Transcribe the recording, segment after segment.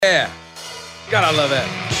God, I love that.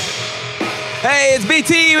 Hey, it's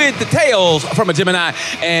BT with the Tales from a Gemini,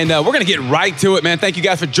 and we're going to get right to it, man. Thank you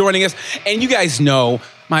guys for joining us. And you guys know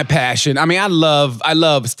my passion. I mean, I love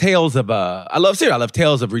tales of I love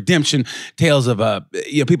tales of redemption, tales of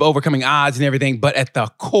people overcoming odds and everything. But at the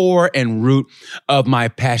core and root of my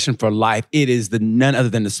passion for life, it is none other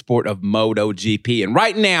than the sport of MotoGP. And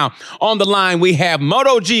right now on the line, we have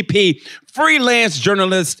MotoGP freelance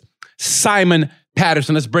journalist Simon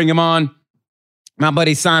Patterson. Let's bring him on. My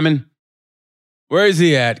buddy Simon. Where is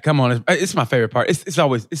he at? Come on. It's my favorite part. This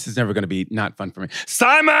is never going to be not fun for me.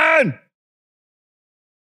 Simon!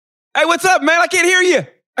 Hey, what's up, man? I can't hear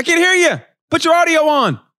you. Put your audio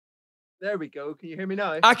on. There we go. Can you hear me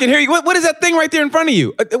now? I can hear you. What is that thing right there in front of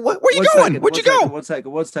you? Where you going? Where'd you go? One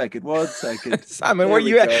second. Simon, where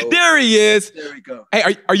you at? There he is. There we go.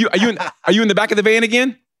 Hey, are you in the back of the van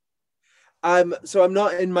again? So I'm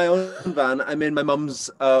not in my own van. I'm in my mum's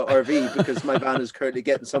RV because my van is currently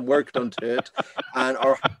getting some work done to it, and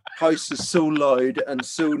our house is so loud and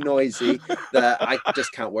so noisy that I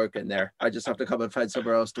just can't work in there. I just have to come and find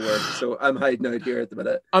somewhere else to work. So I'm hiding out here at the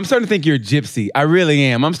minute. I'm starting to think you're a gypsy. I really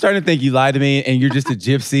am. I'm starting to think you lied to me and you're just a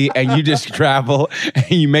gypsy and you just travel and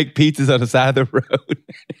you make pizzas on the side of the road.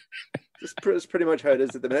 It's pretty much how it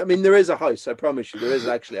is at the minute. I mean, there is a house. I promise you, there is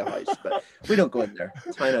actually a house, but we don't go in there.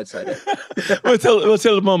 It's fine outside it.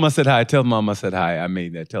 Tell Mom I said hi. Tell Mom I said hi. I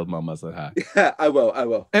mean that. Tell Mom I said hi. Yeah, I will.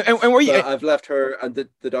 And where you? I've left her and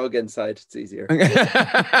the dog inside. It's easier.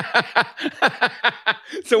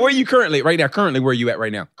 So where are you currently? Right now, where are you at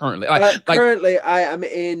right now? Currently, currently, I am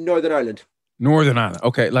in Northern Ireland. Northern Ireland.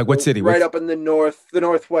 Okay, like what city? Right up in the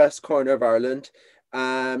northwest corner of Ireland.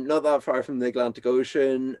 Not that far from the Atlantic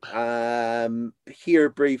Ocean. Here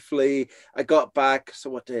briefly. I got back. So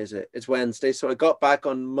what day is it? It's Wednesday. So I got back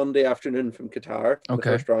on Monday afternoon from Qatar. The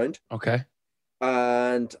first round. Okay.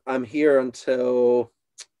 And I'm here until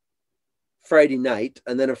Friday night.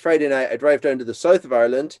 And then on Friday night, I drive down to the south of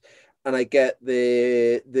Ireland, and I get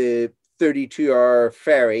the 32-hour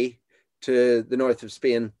ferry to the north of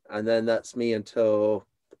Spain, and then that's me until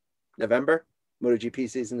November. MotoGP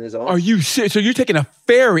season is on. Are you serious? So you're taking a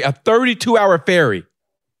ferry, a 32-hour ferry?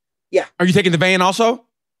 Yeah. Are you taking the van also?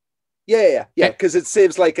 Yeah. Because it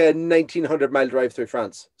saves like a 1,900-mile drive through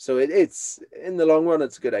France. So it's in the long run,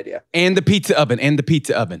 it's a good idea. And the pizza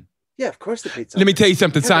oven. Yeah, of course the pizza. Let me tell you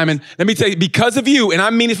something, Simon. Let me tell you, because of you, and I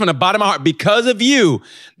mean this from the bottom of my heart, because of you,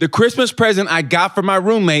 the Christmas present I got for my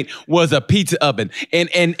roommate was a pizza oven.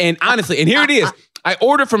 And honestly, and here it is. I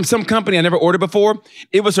ordered from some company I never ordered before.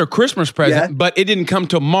 It was her Christmas present, but it didn't come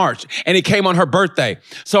till March, and it came on her birthday.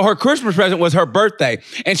 So her Christmas present was her birthday,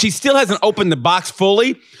 and she still hasn't opened the box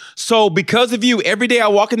fully. So because of you, every day I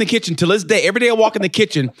walk in the kitchen, till this day, every day I walk in the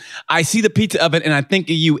kitchen, I see the pizza oven, and I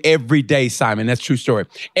think of you every day, Simon. That's a true story.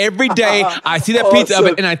 Every day I see that pizza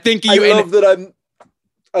oven, and I think of you.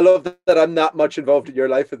 I love that I'm not much involved in your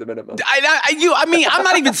life at the minute, man. I mean, I'm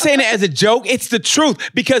not even saying it as a joke. It's the truth,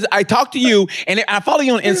 because I talk to you and I follow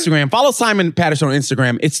you on Instagram. Follow Simon Patterson on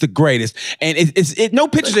Instagram. It's the greatest. And it's no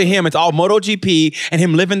pictures of him. It's all MotoGP and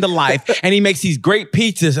him living the life. And he makes these great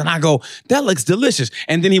pizzas. And I go, that looks delicious.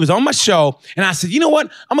 And then he was on my show and I said, you know what?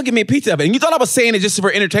 I'm going to give me a pizza oven. And you thought I was saying it just for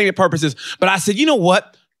entertainment purposes. But I said, you know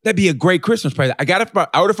what? That'd be a great Christmas present. I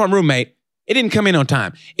ordered from a roommate. It didn't come in on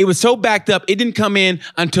time. It was so backed up. It didn't come in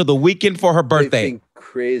until the weekend for her birthday. They've been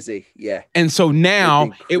crazy, yeah. And so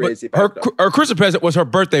now it was her Christmas present was her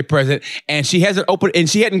birthday present, and she hasn't opened, and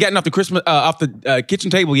she hadn't gotten off the kitchen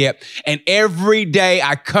table yet. And every day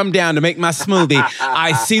I come down to make my smoothie,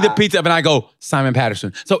 I see the pizza and I go, Simon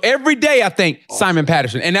Patterson. So every day I think Simon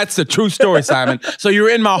Patterson, and that's the true story, Simon. So you're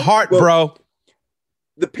in my heart, bro.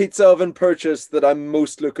 The pizza oven purchase that I'm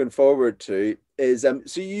most looking forward to is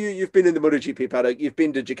so you've been in the MotoGP paddock, you've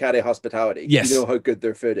been to Ducati Hospitality. Yes. You know how good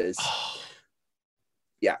their food is.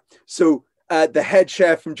 Yeah. So the head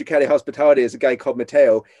chef from Ducati Hospitality is a guy called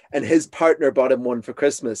Matteo, and his partner bought him one for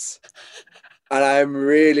Christmas. And I'm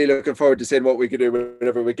really looking forward to seeing what we can do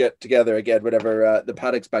whenever we get together again, whenever the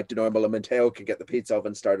paddock's back to normal and Matteo can get the pizza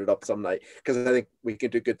oven started up some night. Because I think we can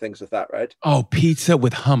do good things with that, right? Oh, pizza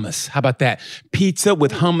with hummus. How about that? Pizza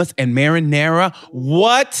with hummus and marinara.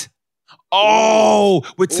 What? Oh,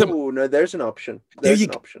 with some. Oh no, there's an option. There's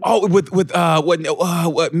an option. Oh,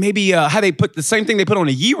 what? Maybe how they put the same thing they put on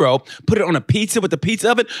a gyro, put it on a pizza with the pizza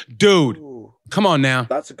oven, dude. Ooh. Come on now.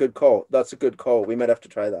 That's a good call. We might have to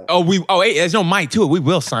try that. Hey, there's no mic to it. We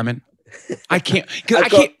will, Simon. I can't.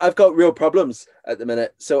 I've got real problems at the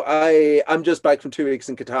minute. So I'm just back from 2 weeks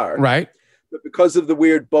in Qatar. Right. But because of the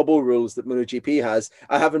weird bubble rules that MotoGP has,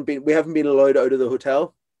 we haven't been allowed out of the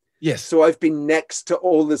hotel. Yes. So I've been next to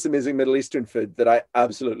all this amazing Middle Eastern food that I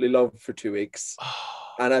absolutely love for 2 weeks.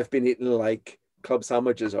 And I've been eating like club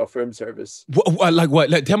sandwiches off room service. Like what?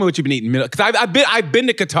 Tell me what you've been eating. Because I've been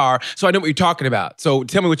to Qatar, so I know what you're talking about. So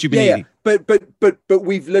tell me what you've been eating. But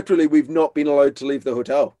we've not been allowed to leave the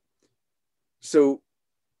hotel. So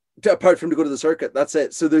apart from to go to the circuit, that's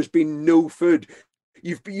it. So there's been no food.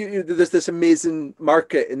 There's this amazing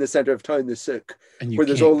market in the center of town, the souk, where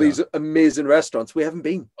there's all these amazing restaurants. We haven't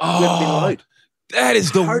been. We haven't been allowed. That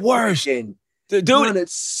is the worst. Dude, man,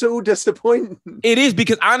 it's so disappointing. It is,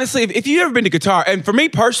 because honestly, if you've ever been to Qatar, and for me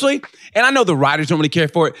personally, and I know the riders don't really care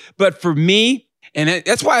for it, but for me, and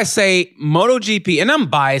that's why I say MotoGP, and I'm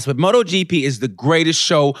biased, but MotoGP is the greatest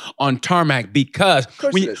show on tarmac, because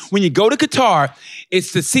when you go to Qatar,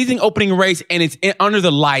 it's the season opening race and it's under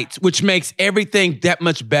the lights, which makes everything that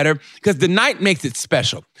much better, because the night makes it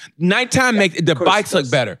special. Nighttime makes the bikes look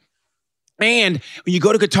better. And when you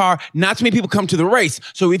go to Qatar, not too many people come to the race.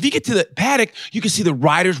 So if you get to the paddock, you can see the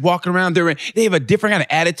riders walking around there. They have a different kind of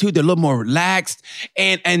attitude. They're a little more relaxed.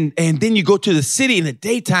 And then you go to the city in the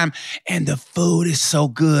daytime, and the food is so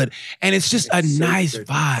good. And it's just a nice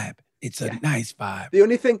vibe. It's a nice vibe. The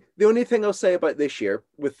only thing I'll say about this year,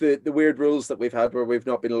 with the weird rules that we've had where we've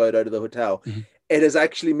not been allowed out of the hotel, it has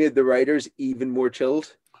actually made the riders even more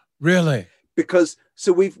chilled. Really? Because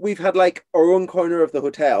we've had like our own corner of the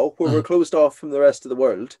hotel where we're closed off from the rest of the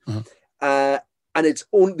world, and it's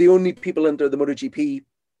the only people under the MotoGP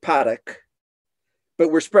paddock,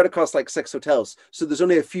 but we're spread across like 6 hotels, so there's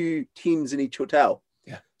only a few teams in each hotel.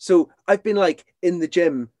 Yeah. So I've been like in the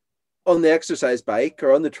gym, on the exercise bike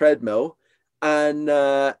or on the treadmill,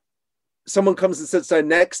 and someone comes and sits down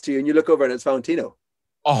next to you, and you look over and it's Valentino.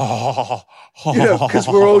 Because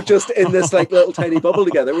we're all just in this like little tiny bubble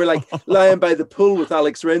together. We're like lying by the pool with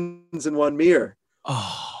Alex Rins and Juan Mir.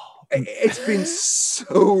 It's been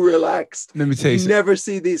so relaxed. Let me tell you, you never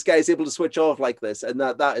see these guys able to switch off like this, and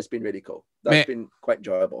that has been really cool. That's been quite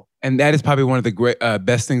enjoyable. And that is probably one of the great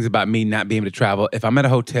best things about me not being able to travel. If I'm at a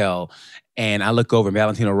hotel and I look over and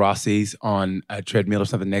Valentino Rossi's on a treadmill or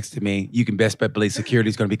something next to me, you can best bet believe security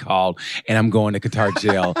is going to be called, and I'm going to Qatar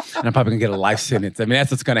jail, and I'm probably going to get a life sentence. I mean, that's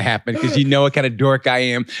what's going to happen, because you know what kind of dork I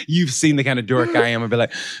am. You've seen the kind of dork I am. I'll be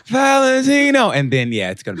like, Valentino. And then,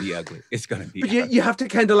 it's going to be ugly. It's going to be ugly. You have to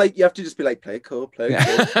kind of like, you have to just be like, play it cool, play it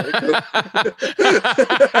cool, play it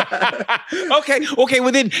cool. Okay.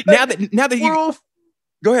 Well, then, now that you...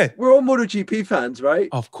 Go ahead. We're all MotoGP fans, right?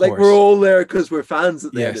 Of course. Like, we're all there because we're fans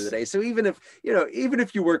at the end of the day. So even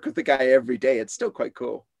if you work with the guy every day, it's still quite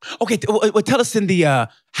cool. Okay, well, tell us in the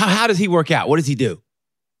how does he work out? What does he do?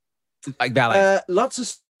 Like ballet? Lots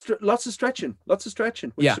of stretching,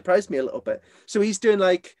 which surprised me a little bit. So he's doing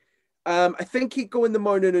like, I think he'd go in the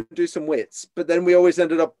morning and do some weights, but then we always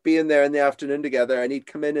ended up being there in the afternoon together, and he'd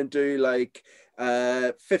come in and do like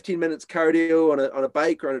 15 minutes cardio on a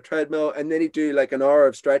bike or on a treadmill, and then he'd do like an hour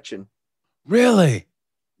of stretching. Really?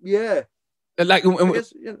 Yeah. Like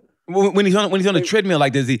when he's on a treadmill,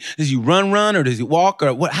 like does he run or does he walk,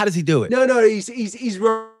 or what? How does he do it? No, he's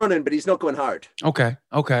running, but he's not going hard. Okay.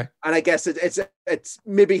 And I guess it's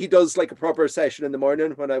maybe he does like a proper session in the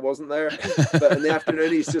morning when I wasn't there, but in the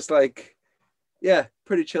afternoon he's just like,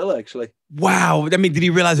 pretty chill actually. Wow. I mean, did he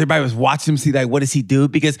realize everybody was watching him, see like, what does he do?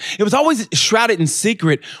 Because it was always shrouded in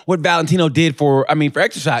secret what Valentino did for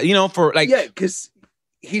exercise, for like... Yeah, because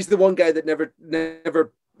he's the one guy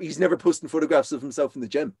that he's never posting photographs of himself in the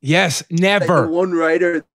gym. Yes, never. Like the one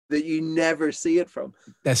rider that you never see it from.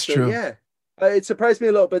 That's true. Yeah. It surprised me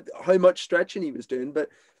a little bit how much stretching he was doing, but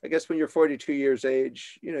I guess when you're 42 years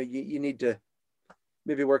age, you need to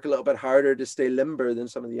maybe work a little bit harder to stay limber than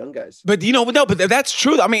some of the young guys. But but that's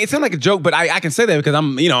true. I mean, it sounds like a joke, but I can say that because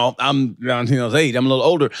I'm Valentino's age. I'm a little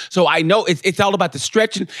older, so I know it's all about the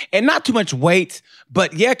stretching and not too much weight.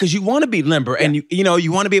 But because you want to be limber and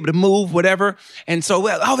you want to be able to move, whatever. And so,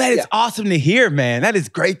 that is awesome to hear, man. That is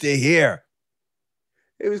great to hear.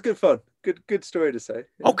 It was good fun. Good story to say.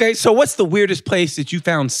 Yeah. Okay, so what's the weirdest place that you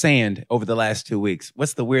found sand over the last 2 weeks?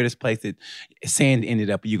 What's the weirdest place that sand ended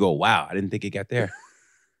up? You go, wow, I didn't think it got there.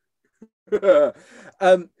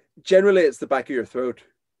 Generally it's the back of your throat.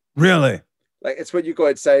 Really? Like it's when you go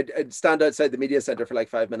outside and stand outside the media center for like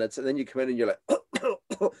 5 minutes, and then you come in and you're like,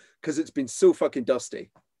 because it's been so fucking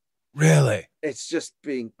dusty. Really? It's just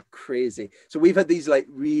been crazy. So we've had these like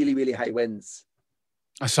really, really high winds.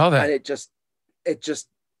 I saw that. And it just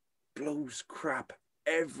blows crap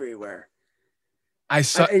everywhere.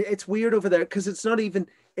 It's weird over there because it's not even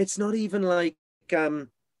like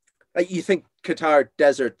you think Qatar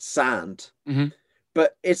desert sand,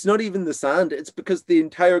 But it's not even the sand. It's because the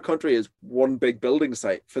entire country is one big building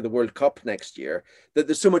site for the World Cup next year, that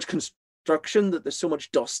there's so much construction, that there's so much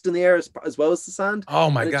dust in the air as well as the sand. Oh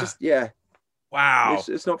my and it God. just, yeah, Wow.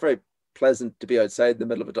 it's not very pleasant to be outside in the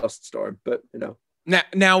middle of a dust storm. But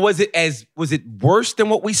Now, was it worse than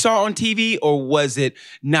what we saw on TV, or was it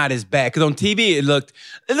not as bad? Because on TV it looked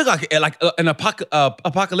like an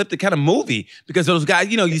apocalyptic kind of movie, because those guys,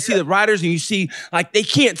 you see the riders and you see like they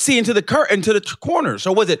can't see into the corner.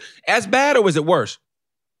 So was it as bad or was it worse?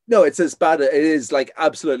 No, it's as bad. It is like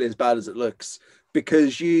absolutely as bad as it looks,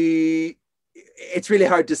 because it's really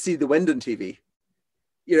hard to see the wind on TV.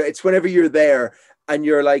 It's whenever you're there and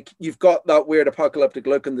you're like, you've got that weird apocalyptic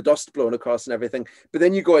look and the dust blowing across and everything. But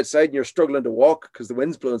then you go outside and you're struggling to walk because the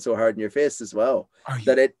wind's blowing so hard in your face as well.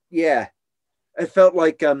 It felt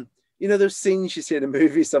like, those scenes you see in a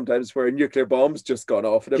movie sometimes where a nuclear bomb's just gone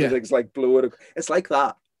off and everything's like blowing. It's like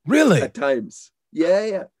that. Really? At times.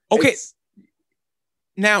 Yeah. Okay.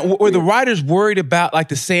 Now, were the riders worried about like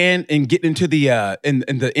the sand and getting into the in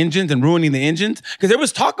the engines and ruining the engines? Because there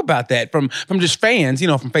was talk about that from just fans,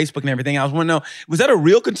 from Facebook and everything. I was wondering, was that a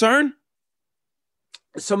real concern?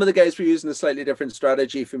 Some of the guys were using a slightly different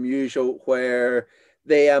strategy from usual, where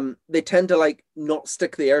they tend to like not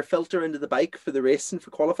stick the air filter into the bike for the racing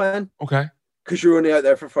for qualifying. Okay. Because you're only out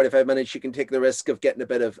there for 45 minutes, you can take the risk of getting a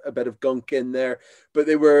bit of gunk in there. But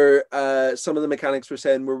they were some of the mechanics were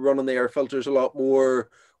saying we're running the air filters a lot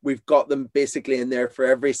more. We've got them basically in there for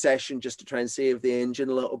every session just to try and save the engine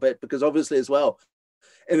a little bit. Because obviously as well,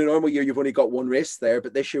 in a normal year, you've only got one race there,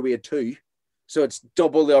 but this year we had two. So it's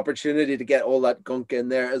double the opportunity to get all that gunk in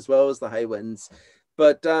there as well as the high winds.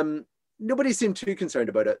 But nobody seemed too concerned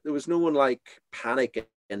about it. There was no one like panicking.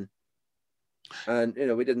 And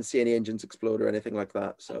we didn't see any engines explode or anything like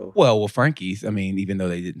that. So well, Frankie's. I mean, even though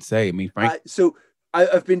they didn't say. I mean, Frank. So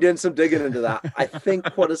I've been doing some digging into that. I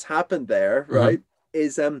think what has happened there, right,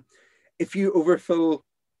 is if you overfill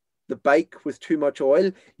the bike with too much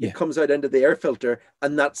oil, it comes out into the air filter,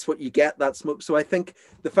 and that's what you get, that smoke. So I think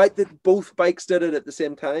the fact that both bikes did it at the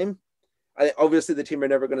same time, obviously the team are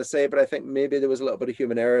never going to say, but I think maybe there was a little bit of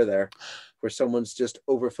human error there, where someone's just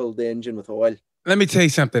overfilled the engine with oil. Let me tell you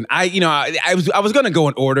something. I was going to go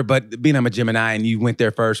in order, but being I'm a Gemini and you went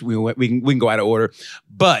there first, we can go out of order.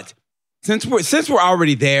 But since we're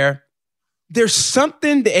already there, there's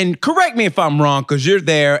something, and correct me if I'm wrong, because you're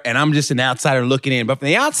there and I'm just an outsider looking in. But from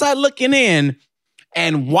the outside looking in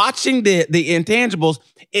and watching the intangibles,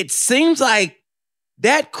 it seems like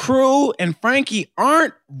that crew and Frankie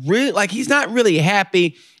aren't really, like, he's not really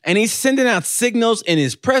happy, and he's sending out signals in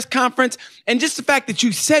his press conference. And just the fact that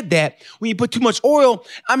you said that when you put too much oil,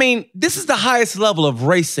 I mean, this is the highest level of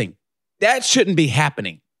racing. That shouldn't be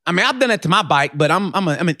happening. I mean, I've done it to my bike, but I'm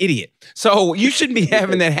an idiot. So you shouldn't be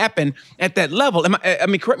having that happen at that level. I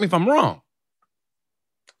mean, correct me if I'm wrong.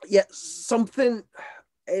 Yeah, something,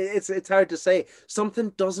 it's hard to say. Something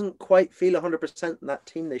doesn't quite feel 100% in that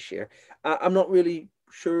team this year. I'm not really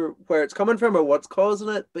sure where it's coming from or what's causing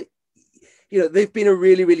it, but they've been a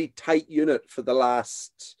really, really tight unit for the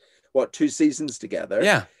last 2 seasons together.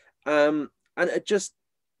 Yeah. And it just,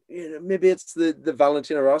 maybe it's the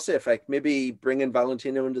Valentino Rossi effect. Maybe bringing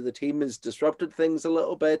Valentino into the team has disrupted things a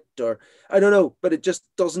little bit, or I don't know, but it just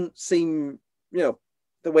doesn't seem, the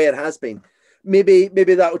way it has been. Maybe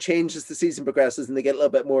that will change as the season progresses and they get a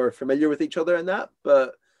little bit more familiar with each other and that.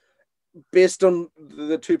 But based on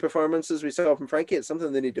the 2 performances we saw from Frankie, it's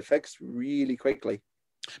something they need to fix really quickly.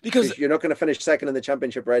 Because you're not going to finish second in the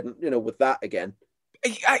championship, right? With that again.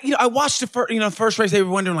 I watched the first race. They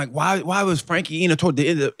were wondering like why was Frankie toward the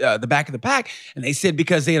end of the back of the pack, and they said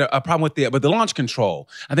because they had a problem with the launch control.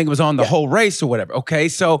 I think it was on the whole race or whatever. Okay,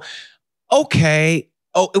 so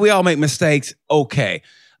we all make mistakes. Okay.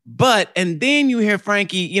 And then you hear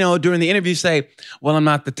Frankie, during the interview say, well, I'm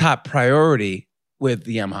not the top priority with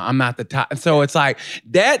the Yamaha. I'm not the top. And so it's like,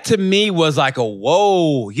 that to me was like a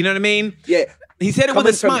whoa, you know what I mean? Yeah. He said it with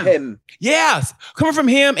a smile. Coming from him. Yes, coming from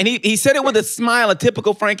him. And he said it with a smile, a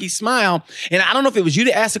typical Frankie smile. And I don't know if it was you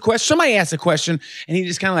that asked the question. Somebody asked the question, and he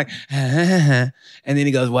just kind of like, and then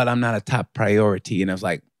he goes, well, I'm not a top priority. And I was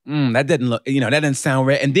like, that didn't look, that didn't sound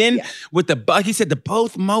right. And then with the bike, he said the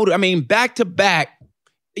both motor, I mean, back to back,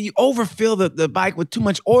 you overfill the bike with too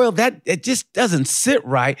much oil. That it just doesn't sit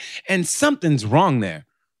right. And something's wrong there.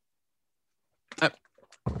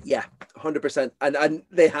 Yeah, 100%. And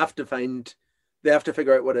they have to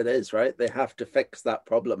figure out what it is, right? They have to fix that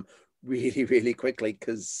problem really, really quickly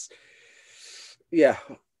because,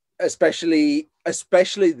 especially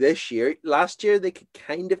this year. Last year, they could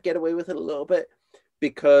kind of get away with it a little bit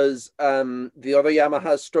because the other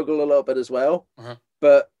Yamahas struggle a little bit as well. Uh-huh.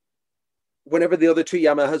 But whenever the other two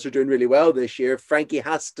Yamahas are doing really well this year, Frankie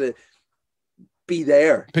has to be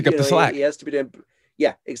there. Pick up the slack. He has to be doing.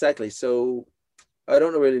 Yeah, exactly. So I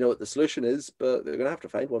don't really know what the solution is, but they're going to have to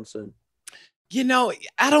find one soon. You know,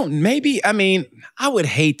 I would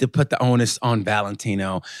hate to put the onus on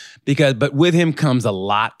Valentino but with him comes a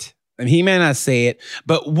lot. And he may not say it,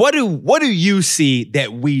 but what do you see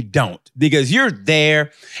that we don't? Because you're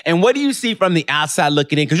there, and what do you see from the outside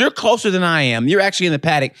looking in? Because you're closer than I am. You're actually in the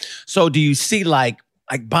paddock. So do you see like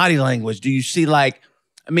body language? Do you see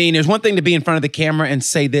there's one thing to be in front of the camera and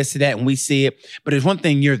say this or that, and we see it. But there's one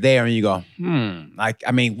thing you're there and you go,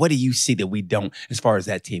 what do you see that we don't as far as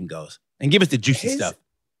that team goes? And give us the juicy stuff.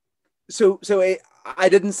 So I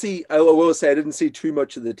didn't see, I will say I didn't see too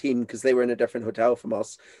much of the team because they were in a different hotel from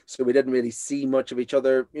us. So we didn't really see much of each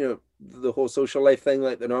other, the whole social life thing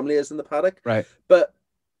like there normally is in the paddock. Right. But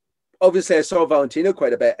obviously I saw Valentino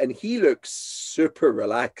quite a bit and he looks super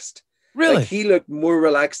relaxed. Really? Like he looked more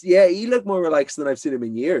relaxed. Yeah, he looked more relaxed than I've seen him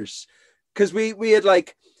in years. Because we had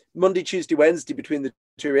like Monday, Tuesday, Wednesday between the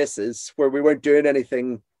two races where we weren't doing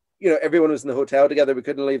anything. Everyone was in the hotel together. We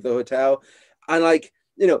couldn't leave the hotel. And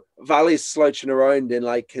Valley's slouching around in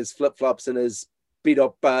like his flip-flops and his beat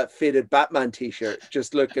up faded Batman t-shirt,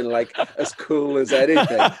 just looking like as cool as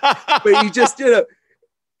anything. But he just,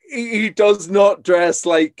 he does not dress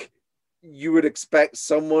like you would expect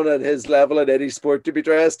someone at his level in any sport to be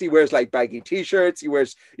dressed. He wears like baggy t-shirts. He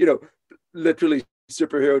wears, literally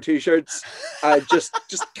superhero t-shirts and just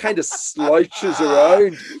kind of slouches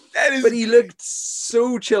around. But he looked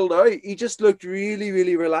so chilled out. He just looked really,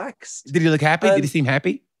 really relaxed. Did he look happy? Did he seem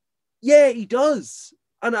happy? Yeah, he does.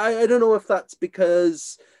 And I don't know if that's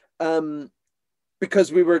because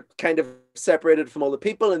we were kind of separated from all the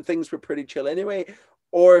people and things were pretty chill anyway,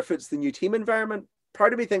 or if it's the new team environment.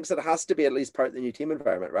 Part of me thinks that it has to be at least part of the new team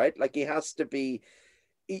environment, right? Like he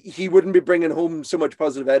wouldn't be bringing home so much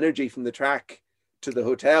positive energy from the track to the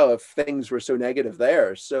hotel if things were so negative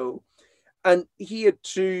there. So, and he had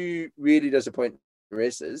two really disappointing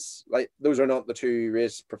races. Like those are not the two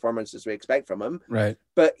race performances we expect from him. Right.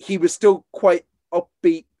 But he was still quite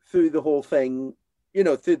upbeat through the whole thing,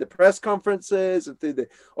 through the press conferences and through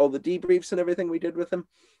all the debriefs and everything we did with him.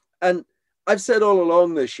 And I've said all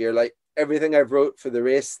along this year, like everything I've wrote for the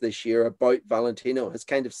race this year about Valentino has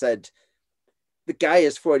kind of said, the guy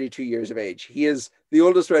is 42 years of age. He is the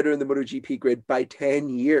oldest rider in the MotoGP grid by 10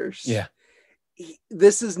 years. Yeah.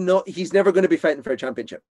 He's never going to be fighting for a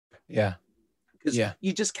championship. Yeah. Because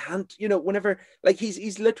you just can't, whenever, like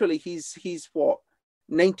he's literally, he's what,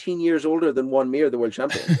 19 years older than Juan Mir, the world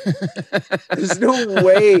champion. There's no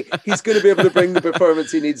way he's going to be able to bring the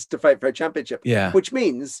performance he needs to fight for a championship. Yeah. Which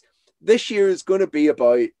means this year is going to be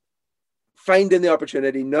about finding the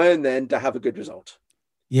opportunity now and then to have a good result.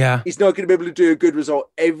 Yeah. He's not going to be able to do a good result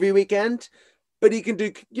every weekend, but he can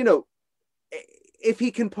do, if he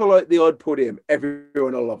can pull out the odd podium,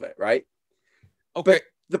 everyone will love it, right? Okay. But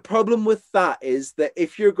the problem with that is that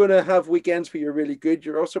if you're going to have weekends where you're really good,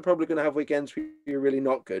 you're also probably going to have weekends where you're really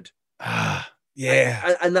not good.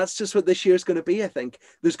 Yeah. And that's just what this year is going to be, I think.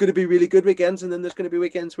 There's going to be really good weekends, and then there's going to be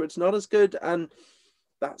weekends where it's not as good, and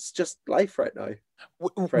that's just life right now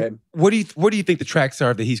for him. What do you think the tracks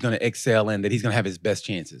are that he's going to excel in, that he's going to have his best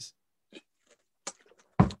chances?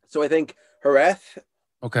 So I think Jerez.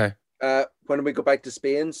 Okay. When we go back to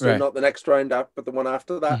Spain, so right. not the next round up, but the one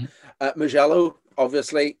after that. Mugello,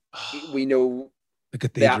 obviously, we know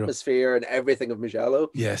the atmosphere and everything of Mugello.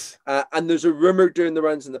 Yes. And there's a rumor during the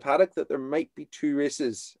rounds in the paddock that there might be 2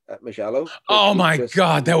 races at Mugello. Oh my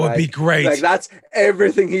God, that would be great. Like that's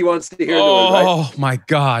everything he wants to hear. Oh my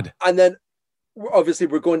God. And then obviously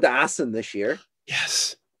we're going to Assen this year.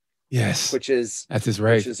 Yes. That's his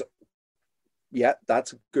race.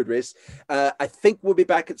 That's a good race. I think we'll be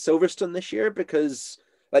back at Silverstone this year because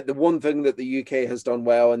like the one thing that the UK has done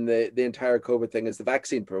well in the entire COVID thing is the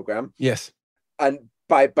vaccine program. Yes. And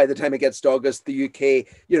by the time it gets to August, the UK,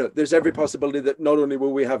 there's every possibility that not only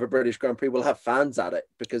will we have a British Grand Prix, we'll have fans at it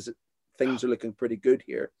because things are looking pretty good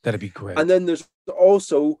here. That'd be great. And then there's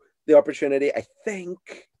also the opportunity, I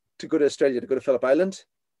think, to go to Australia, to go to Phillip Island.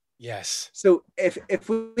 Yes. So if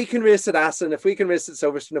we can race at Assen, if we can race at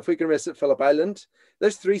Silverstone, if we can race at Phillip Island,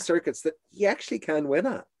 there's 3 circuits that he actually can win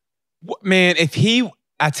at. Man,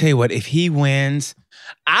 I tell you what, if he wins,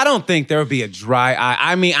 I don't think there would be a dry eye.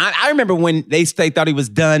 I mean, I remember when they thought he was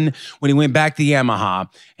done when he went back to Yamaha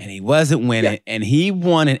and he wasn't winning and he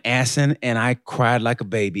won in Assen and I cried like a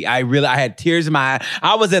baby. I had tears in my eye.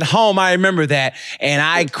 I was at home. I remember that. And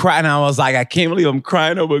I cried and I was like, I can't believe I'm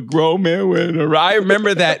crying over a grown man winning. I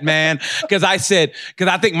remember that, man. Because I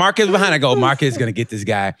think Marquez was behind. I go, Marquez is going to get this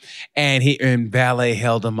guy. And Valet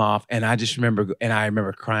held him off. And I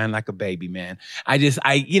remember crying like a baby, man.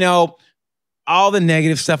 All the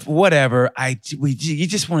negative stuff, whatever. You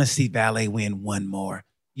just want to see Valet win one more.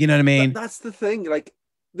 You know what I mean? That's the thing. Like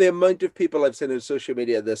the amount of people I've seen on social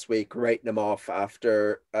media this week writing him off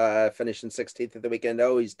after finishing 16th of the weekend.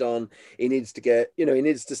 Oh, he's done. He needs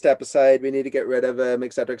to step aside. We need to get rid of him,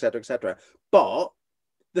 etc., etc., etc. But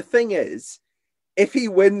the thing is, if he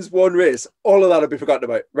wins one race, all of that will be forgotten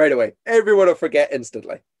about right away. Everyone will forget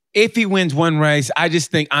instantly. If he wins one race, I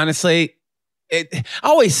just think honestly. I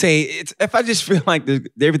always say if I just feel like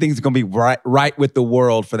everything's going to be right with the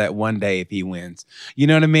world for that one day if he wins. You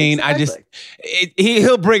know what I mean? Exactly.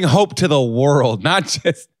 He'll bring hope to the world, not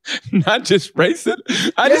just racing.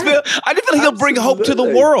 I just feel he'll bring hope to the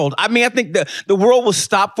world. I mean, I think the world will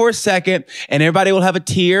stop for a second and everybody will have a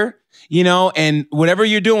tear. And whatever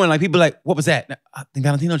you're doing, like people are like, what was that? I think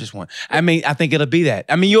Valentino just won. I mean, I think it'll be that.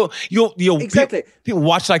 I mean, you'll exactly. People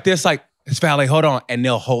watch like this, like it's Valet, hold on, and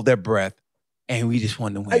they'll hold their breath. And we just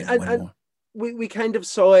wanted to win one more. We kind of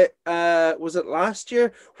saw it, was it last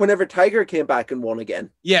year? Whenever Tiger came back and won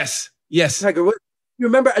again. Yes. Tiger Woods. You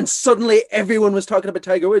remember? And suddenly everyone was talking about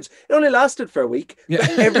Tiger Woods. It only lasted for a week. Yeah.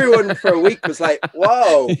 But everyone for a week was like,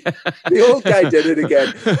 wow, the old guy did it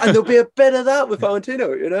again. And there'll be a bit of that with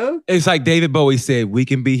Valentino, It's like David Bowie said, we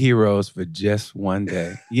can be heroes for just one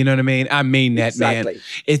day. You know what I mean? I mean that, exactly. Man.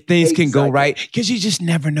 If things can go right, because you just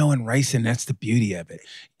never know in racing. That's the beauty of it.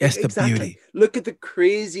 That's the beauty. Look at the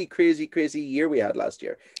crazy, crazy, crazy year we had last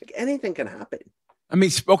year. Like anything can happen. I mean,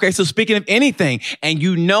 okay, so speaking of anything, and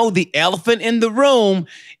the elephant in the room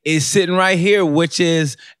is sitting right here, which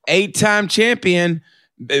is 8-time champion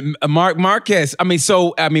Marc Marquez. I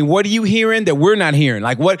mean, what are you hearing that we're not hearing?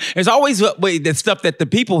 Like there's always the stuff that the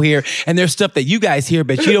people hear, and there's stuff that you guys hear,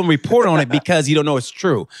 but you don't report on it because you don't know it's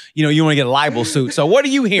true. You want to get a libel suit. So what are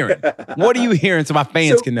you hearing? What are you hearing so my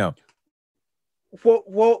fans can know?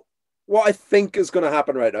 What I think is going to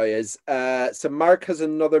happen right now is so Mark has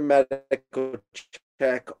another medical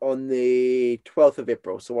check on the 12th of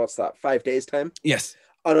April. So what's that? 5 days time? Yes.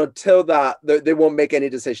 And until that, they won't make any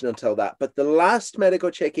decision until that. But the last medical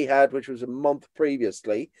check he had, which was a month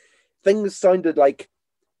previously, things sounded like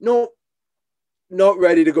not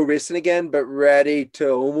ready to go racing again, but ready to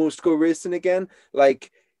almost go racing again.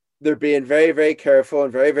 Like they're being very, very careful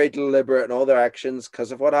and very, very deliberate in all their actions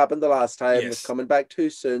because of what happened the last time. Yes. It's coming back too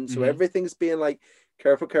soon. So everything's being like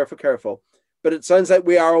careful, careful, careful. But it sounds like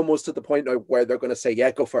we are almost at the point now where they're going to say,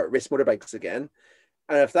 yeah, go for it, race motorbikes again.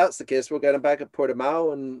 And if that's the case, we'll get him back at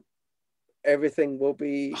Portimao and everything will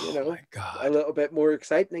be, a little bit more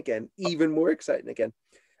exciting again, even more exciting again.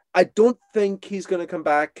 I don't think he's going to come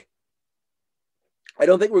back. I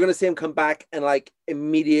don't think we're going to see him come back and like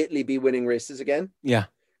immediately be winning races again. Yeah.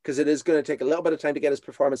 Because it is going to take a little bit of time to get his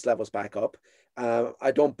performance levels back up.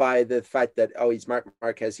 I don't buy the fact that, he's Marc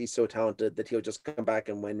Marquez, he's so talented that he'll just come back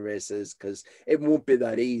and win races, because it won't be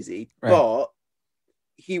that easy. Right. But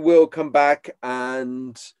he will come back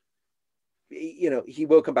and, he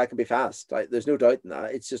will come back and be fast. Like, there's no doubt in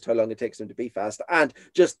that. It's just how long it takes him to be fast. And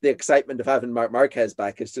just the excitement of having Marc Marquez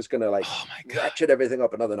back is just going to ratchet everything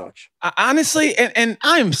up another notch. Honestly, and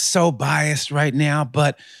I'm so biased right now,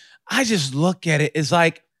 but I just look at it as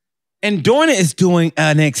like, and Dorna is doing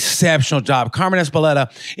an exceptional job. Carmen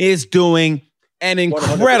Espeleta is doing an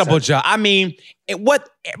incredible 100%. Job. I mean, what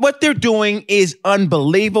they're doing is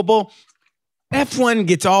unbelievable. F1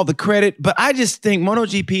 gets all the credit, but I just think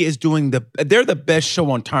MotoGP is they're the best show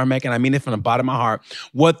on tarmac, and I mean it from the bottom of my heart,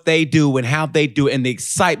 what they do and how they do it, and the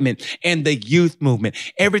excitement and the youth movement,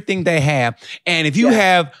 everything they have. And if you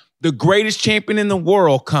have the greatest champion in the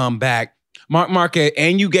world come back, Marc Marquez,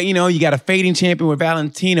 and you got a fading champion with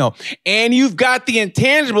Valentino, and you've got the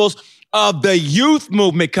intangibles of the youth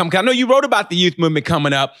movement coming. I know you wrote about the youth movement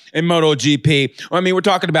coming up in MotoGP. I mean, we're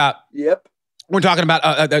talking about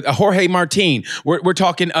Jorge Martin. We're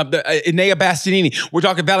talking Enea Bastianini. We're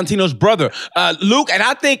talking Valentino's brother, Luke. And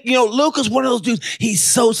I think, Luke is one of those dudes. He's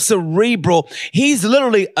so cerebral. He's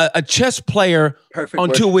literally a chess player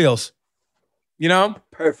on two wheels.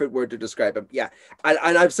 Perfect word to describe him. Yeah.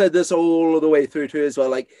 And I've said this all the way through too as well.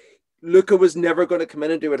 Like, Luca was never going to come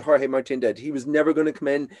in and do what Jorge Martin did. He was never going to come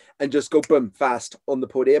in and just go boom fast on the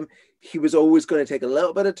podium. He was always going to take a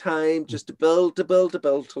little bit of time just to build,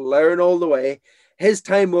 to learn all the way. his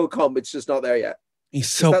time will come. It's just not there yet.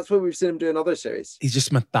 That's what we've seen him do in other series. He's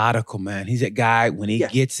just methodical, man. He's that guy when he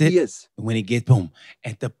gets it. He is. When he gets boom,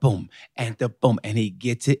 and the boom, and the boom, and he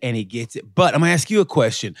gets it, and he gets it. But I'm going to ask you a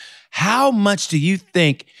question. How much do you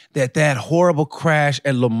think that horrible crash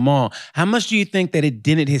at Le Mans, how much do you think that it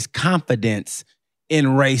dented his confidence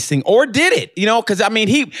in racing, or did it? You know, because I mean,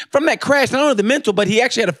 he from that crash, not only the mental, but he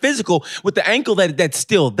actually had a physical with the ankle that's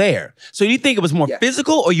still there. So do you think it was more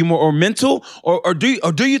physical, or mental, or do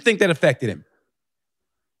you think that affected him?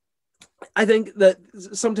 I think that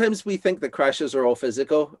sometimes we think that crashes are all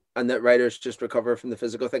physical and that riders just recover from the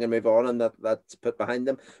physical thing and move on, and that's put behind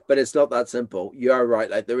them. But it's not that simple. You are right.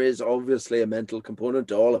 Like, there is obviously a mental component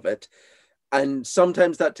to all of it. And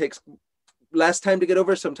sometimes that takes less time to get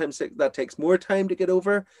over. Sometimes that takes more time to get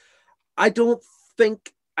over. I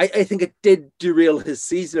think it did derail his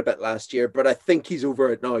season a bit last year, but I think he's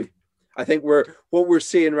over it now. I think what we're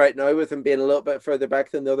seeing right now with him being a little bit further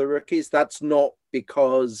back than the other rookies, that's not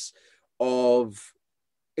because of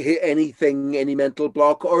any mental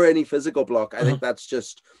block or any physical block. I think that's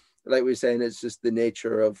just, like we were saying, it's just the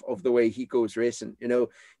nature of the way he goes racing. You know,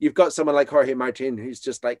 you've got someone like Jorge Martin, who's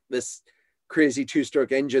just like this crazy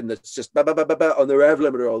 2-stroke engine that's just on the rev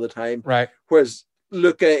limiter all the time. Right. Whereas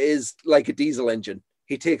Luca is like a diesel engine.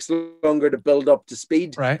 He takes longer to build up to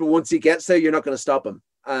speed, right, but once he gets there, you're not going to stop him.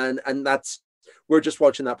 And we're just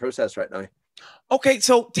watching that process right now. Okay,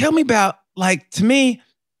 so tell me about, like, to me,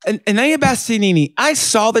 and Enea Bastianini, I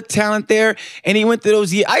saw the talent there, and he went through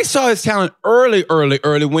those years. I saw his talent early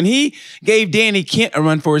when he gave Danny Kent a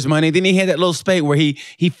run for his money. Then he had that little spate where he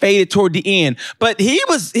faded toward the end, but he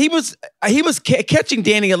was catching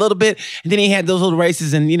Danny a little bit, and then he had those little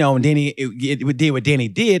races, and and Danny did what Danny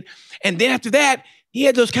did, and then after that he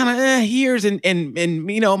had those kind of years and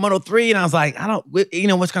Moto 3, and I was like, I don't what's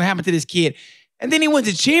going to happen to this kid, and then he went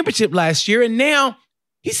to championship last year, and now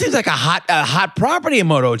he seems like a hot property in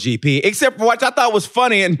MotoGP, except for what I thought was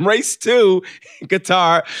funny in race 2 in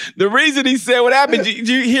Qatar. The reason he said what happened, did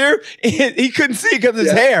you hear? He couldn't see because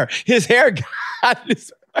his hair got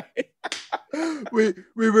his way. We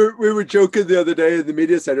were joking the other day in the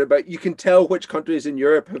media center about, you can tell which countries in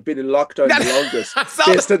Europe have been in lockdown the longest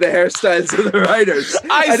based on the hairstyles of the riders.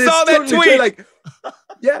 I saw that tweet. Like,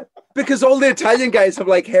 because all the Italian guys have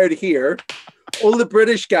like hair to here. All the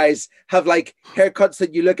British guys have like haircuts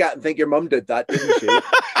that you look at and think your mum did that, didn't she?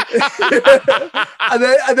 and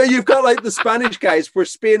then you've got like the Spanish guys, where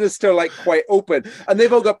Spain is still like quite open, and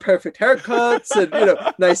they've all got perfect haircuts and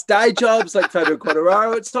nice dye jobs like Fabio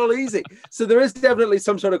Quartararo. It's all easy. So there is definitely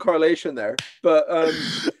some sort of correlation there. But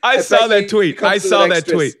I saw that tweet.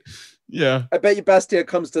 Yeah, I bet you Bastia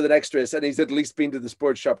comes to the next race and he's at least been to the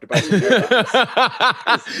sports shop to buy some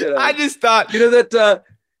haircuts. I just thought that.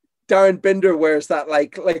 Darren Binder wears that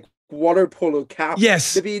like water polo cap.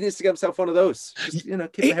 Yes. Maybe he needs to get himself one of those. Just,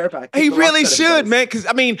 keep the hair back. He really should, man. Because,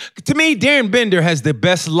 I mean, to me, Darren Binder has the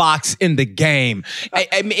best locks in the game.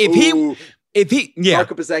 If he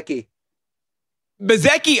Marco Bezzecchi.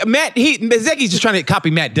 Bezzecchi's just trying to copy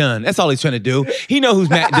Matt Dunn. That's all he's trying to do. He knows who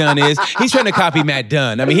Matt Dunn is. He's trying to copy Matt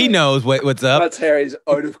Dunn. I mean, he knows what's up. Matt's hair is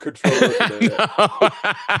out of control.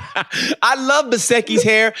 I love Bezzecchi's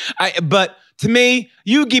hair, but to me,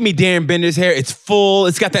 you give me Darren Binder's hair. It's full.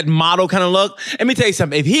 It's got that model kind of look. Let me tell you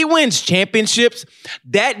something. If he wins championships,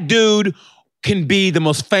 that dude can be the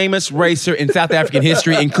most famous racer in South African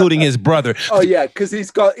history, including his brother. Oh yeah, because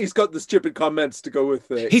he's got the stupid comments to go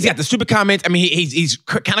with it. He's got the stupid comments. I mean, he's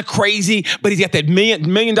kind of crazy, but he's got that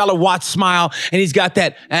million dollar watch smile, and he's got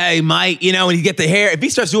that, hey Mike, and he get the hair. If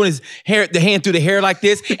he starts doing his hair, the hand through the hair like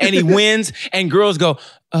this, and he wins, and girls go,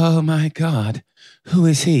 oh my God, who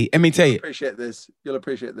is he? Let me tell you. You'll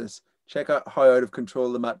appreciate this. Check out how out of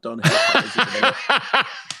control the Matt Dunn haircut is.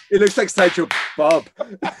 It looks like Sideshow Bob.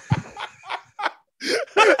 I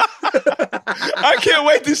can't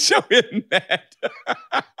wait to show him that.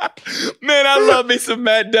 Man, I love me some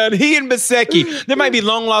Matt Dunn. He and Bezzecchi. There might be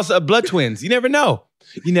long lost blood twins. You never know.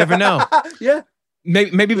 Yeah.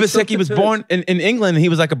 Maybe Bezzecchi was born in England, and he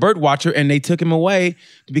was like a bird watcher, and they took him away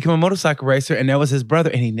to become a motorcycle racer, and that was his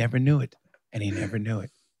brother, and he never knew it. Maybe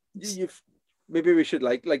we should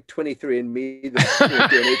like 23andMe the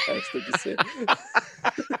DNA test to see.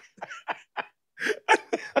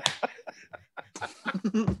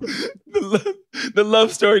 The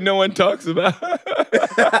love story no one talks about.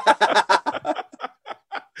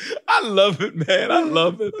 I love it, man. I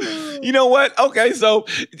love it. You know what? Okay, so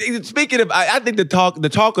speaking of, I think the talk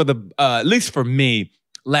of the at least for me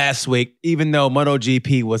last week, even though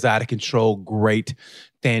MotoGP was out of control, great,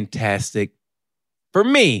 fantastic. For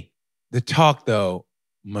me, the talk though,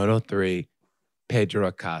 Moto3, Pedro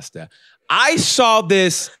Acosta. I saw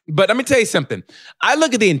this, but let me tell you something. I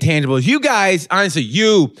look at the intangibles. You guys, honestly,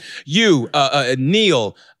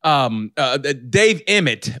 Neil, Dave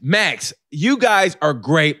Emmett, Max, you guys are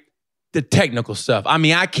great. The technical stuff. I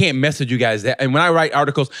mean, I can't message you guys that. And when I write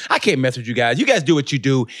articles, I can't message you guys. You guys do what you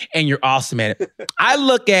do, and you're awesome at it. I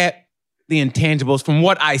look at the intangibles from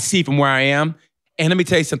what I see from where I am. And let me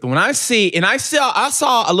tell you something. When I see, and I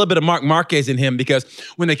saw a little bit of Mark Marquez in him, because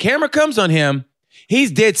when the camera comes on him,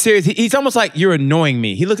 he's dead serious. He's almost like, you're annoying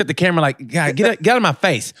me. He looks at the camera like, God, get out of my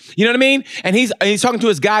face. You know what I mean? And he's talking to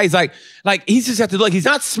his guy. He's like he's just have to look. He's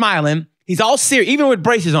not smiling. He's all serious. Even with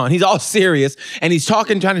braces on, he's all serious. And he's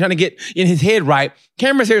talking, trying to get in his head right.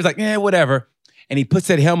 Camera's here is like, whatever. And he puts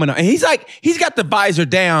that helmet on. And he's like, he's got the visor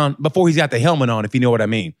down before he's got the helmet on, if you know what I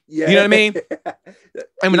mean. Yeah. You know what I mean?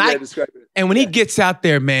 And when he gets out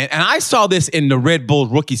there, man, and I saw this in the Red Bull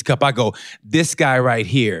Rookies Cup, I go, this guy right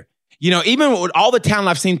here. You know, even with all the talent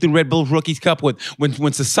I've seen through Red Bull Rookies Cup,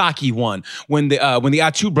 when Sasaki won, when the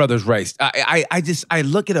Achu brothers raced, I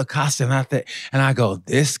look at Acosta and I go,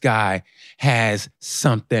 this guy has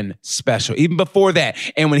something special. Even before that,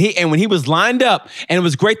 and when he was lined up, and it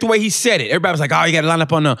was great the way he said it. Everybody was like, oh, you got to line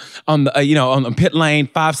up on the pit lane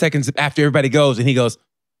 5 seconds after everybody goes, and he goes,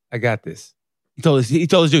 I got this. He told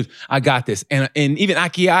his dudes, I got this, and even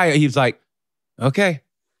Akiai, he was like, okay.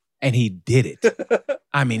 And he did it.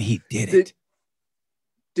 I mean, he did it.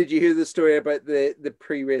 Did you hear the story about the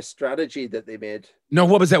pre-race strategy that they made? No,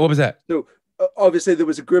 what was that? So, obviously, there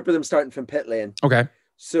was a group of them starting from pit lane. Okay.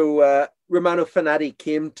 So, Romano Fenati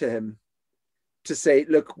came to him to say,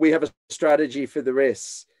 look, we have a strategy for the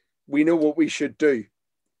race. We know what we should do.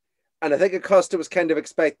 And I think Acosta was kind of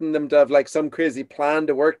expecting them to have like some crazy plan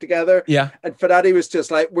to work together. Yeah. And Fenati was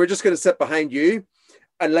just like, we're just going to sit behind you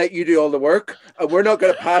and let you do all the work, and we're not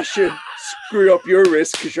going to pass you, screw up your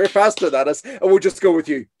race because you're faster than us, and we'll just go with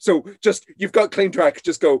you. So you've got clean track,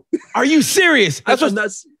 just go. Are you serious?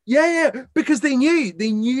 Yeah, because they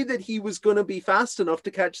knew that he was going to be fast enough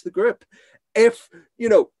to catch the group. If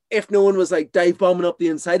no one was like dive bombing up the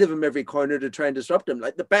inside of him every corner to try and disrupt him,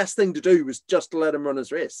 like the best thing to do was just to let him run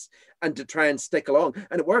his race and to try and stick along.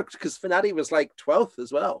 And it worked because Fenati was like 12th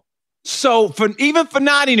as well. So even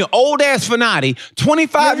Fenati, old ass Fenati,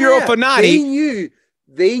 25-year-old Fenati,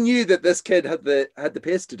 they knew that this kid had the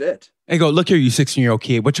pace to do it. They go, look here, you 16-year-old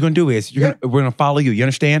kid. What you're gonna do is we're gonna follow you. You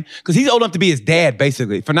understand? Because he's old enough to be his dad,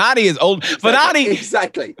 basically. Fenati is old.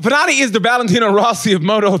 Exactly. Fenati is the Valentino Rossi of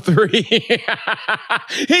Moto 3.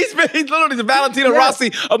 he's literally the Valentino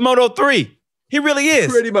Rossi of Moto 3. He really is.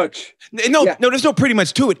 Pretty much. No, there's no pretty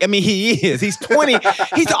much to it. I mean, he is. He's 20.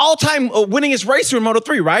 He's the all-time winningest racer in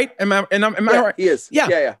Moto3, right? Am I right? He is.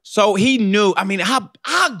 Yeah. So he knew. I mean, how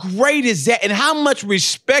great is that? And how much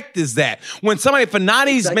respect is that? When somebody,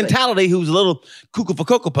 Fenati's mentality, who's a little cuckoo for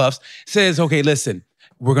Cocoa Puffs, says, okay, listen,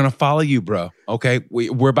 we're going to follow you, bro. Okay?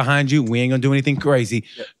 We're behind you. We ain't going to do anything crazy.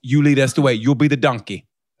 Yep. You lead us the way. You'll be the donkey.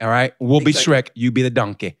 All right? We'll be Shrek. You be the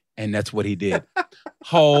donkey. And that's what he did.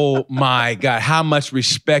 Oh my God. How much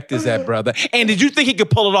respect is that, brother? And did you think he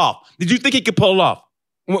could pull it off?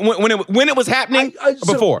 When it was happening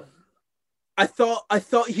before? I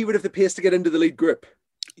thought he would have the pace to get into the lead group.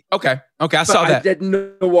 Okay. I saw that. I didn't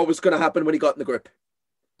know what was going to happen when he got in the group.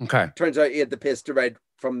 Okay. Turns out he had the pace to ride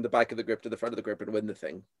from the back of the group to the front of the group and win the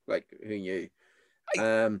thing. Like, who knew?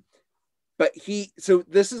 But so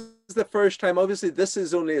this is the first time, obviously this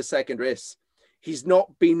is only a second race. He's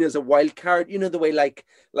not been as a wild card, the way like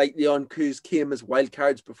the Oncus came as wild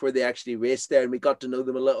cards before they actually raced there and we got to know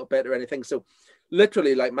them a little bit or anything. So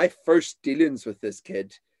literally, like, my first dealings with this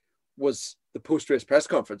kid was the post-race press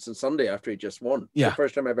conference on Sunday after he just won. Yeah. The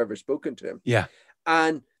first time I've ever spoken to him. Yeah.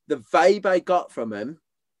 And the vibe I got from him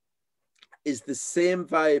is the same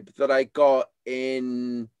vibe that I got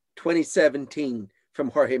in 2017 from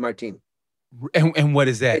Jorge Martin. And what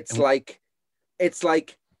is that? It's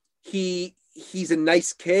like he's a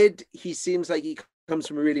nice kid. He seems like he comes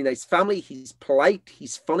from a really nice family. He's polite.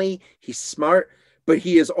 He's funny. He's smart. But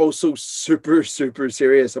he is also super, super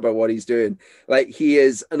serious about what he's doing. Like, he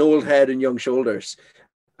is an old head and young shoulders.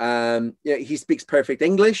 He speaks perfect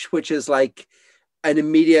English, which is like an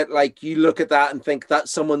immediate, like, you look at that and think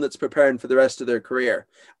that's someone that's preparing for the rest of their career.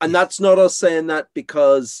 And that's not us saying that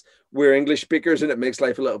because we're English speakers and it makes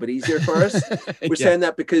life a little bit easier for us. We're saying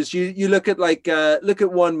that because you look at look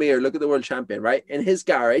at Juan Mir, look at the world champion, right? In his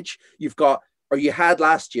garage, you had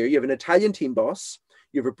last year, you have an Italian team boss,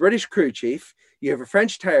 you have a British crew chief, you have a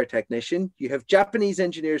French tire technician, you have Japanese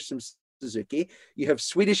engineers from Suzuki, you have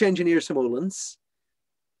Swedish engineers from Öhlins,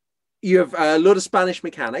 you have a load of Spanish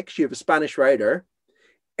mechanics, you have a Spanish rider.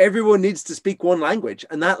 Everyone needs to speak one language,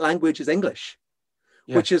 and that language is English,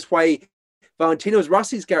 which is why Valentino's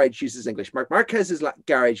Rossi's garage uses English. Marc Marquez's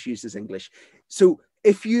garage uses English. So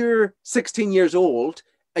if you're 16 years old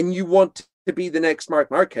and you want to be the next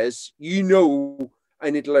Marc Marquez, you know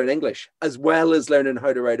I need to learn English as well as learning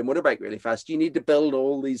how to ride a motorbike really fast. You need to build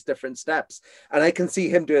all these different steps. And I can see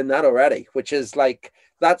him doing that already, which is like,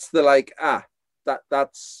 that's the like,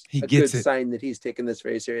 that's a good sign that he's taking this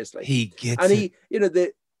very seriously. He gets and he, you know,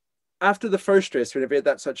 after the first race, whenever he had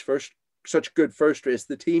that such good first race,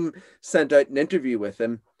 the team sent out an interview with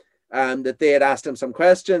him that they had asked him some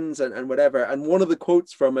questions and whatever. And one of the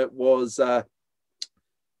quotes from it was,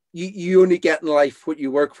 you only get in life what you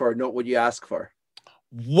work for, not what you ask for.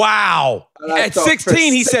 Wow. At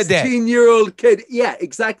 16, he said that. 16-year-old kid. Yeah,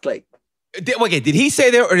 exactly. Okay, did he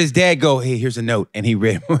say that, or does dad go, hey, here's a note, and he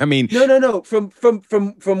read? I mean, no.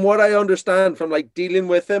 From what I understand, from like dealing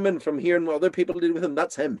with him and from hearing what other people did with him,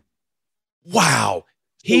 that's him. Wow.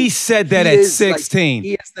 He said that at 16.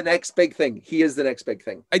 He is the next big thing. He is the next big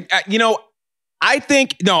thing. I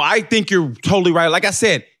think you're totally right. Like I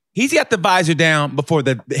said, he's got the visor down before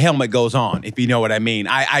the helmet goes on, if you know what I mean.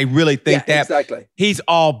 I really think that exactly. He's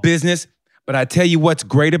all business. But I tell you what's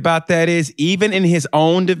great about that is, even in his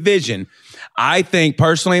own division, I think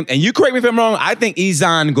personally, and you correct me if I'm wrong, I think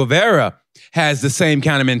Izan Guevara has the same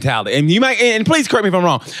kind of mentality. And you might, and please correct me if I'm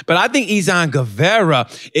wrong, but I think Izan Guevara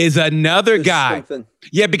is another guy. Something.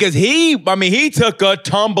 Yeah, because he took a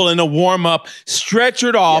tumble in a warm-up,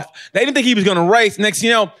 stretchered off. Yeah. They didn't think he was going to race. Next thing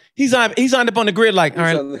you know, he's on up on the grid like, all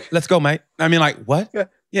right, let's go, mate. I mean, like, what?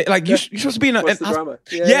 Yeah, like, you're supposed to be in a... What's the drama?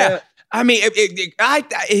 Yeah. I mean,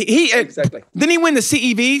 exactly. Didn't he win the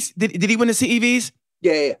CEVs? Did he win the CEVs?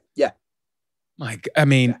 Yeah.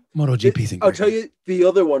 MotoGP's incredible. I'll tell you the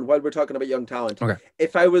other one while we're talking about young talent. Okay.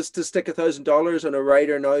 If I was to stick $1,000 on a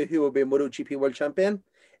rider now who will be a MotoGP world champion,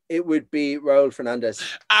 it would be Raul Fernandez.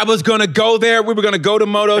 I was going to go there. We were going to go to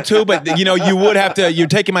Moto2, but you would have to, you're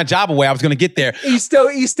taking my job away. I was going to get there. He's still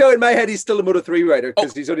in my head. He's still a Moto3 rider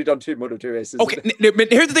because he's only done 2 Moto2 races. Okay.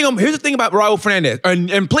 But here's the thing about Raul Fernandez.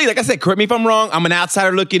 And please, like I said, correct me if I'm wrong. I'm an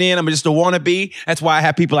outsider looking in. I'm just a wannabe. That's why I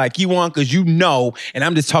have people like you on, because and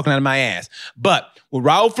I'm just talking out of my ass. But with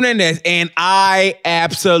Raul Fernandez, and I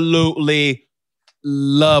absolutely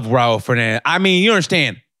love Raul Fernandez. I mean, you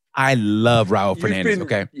understand. I love Raul Fernandez,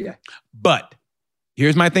 okay? Yeah. But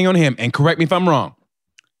here's my thing on him, and correct me if I'm wrong.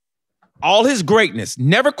 All his greatness,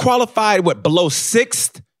 never qualified, below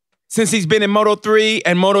 6th since he's been in Moto3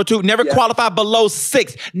 and Moto2? Never qualified below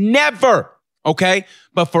 6th. Never, okay?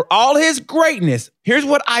 But for all his greatness, here's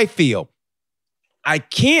what I feel. I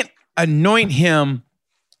can't anoint him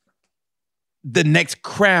the next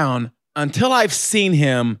crown until I've seen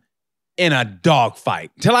him in a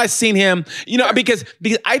dogfight, till I've seen him, because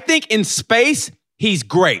I think in space, he's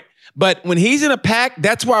great. But when he's in a pack,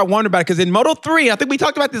 that's where I wonder about it. Because in Moto3, I think we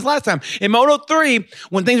talked about this last time. In Moto3,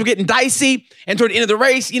 when things were getting dicey and toward the end of the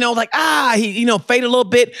race, he faded a little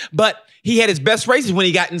bit, but he had his best races when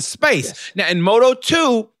he got in space. Yes. Now in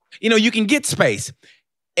Moto2, you can get space.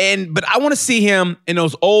 But I want to see him in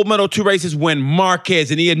those old Moto2 races when Marquez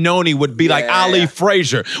and Iannone would be like Ali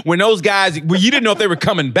Frazier. When those guys, you didn't know if they were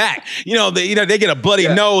coming back. They get a bloody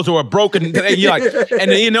nose or a broken, and then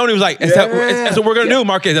Iannone was like, that's what we're going to do,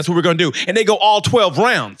 Marquez. That's what we're going to do. And they go all 12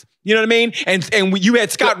 rounds. You know what I mean? And you had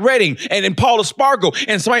Scott Redding and Paul Espargo,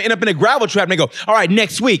 and somebody end up in a gravel trap, and they go, all right,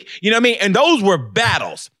 next week. You know what I mean? And those were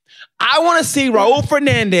battles. I want to see Raul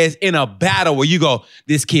Fernandez in a battle where you go,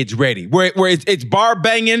 this kid's ready. Where it's bar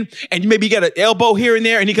banging and maybe you got an elbow here and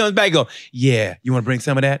there, and he comes back and go, yeah, you want to bring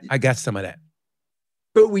some of that? I got some of that.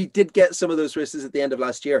 But we did get some of those races at the end of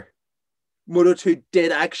last year. Moto2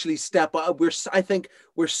 did actually step up. I think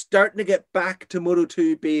we're starting to get back to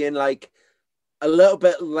Moto2 being like a little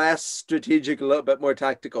bit less strategic, a little bit more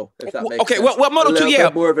tactical, if that makes sense. Okay, well, Moto2,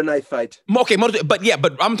 bit more of a knife fight. Okay, Moto2,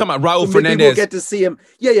 but I'm talking about Raul Fernandez. Maybe we'll get to see him.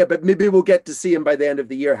 Yeah, but maybe we'll get to see him by the end of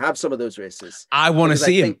the year, have some of those races. I want to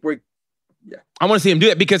see him. I want to see him do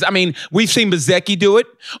that because, we've seen Bezzecchi do it.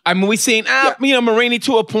 We've seen, Marini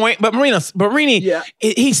to a point, but Marini,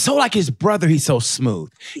 he's so like his brother. He's so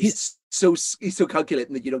smooth. He's so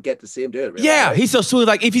calculating that you don't get to see him do it. Really, right? He's so smooth.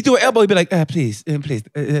 Like if you do an elbow, he'd be like, please, por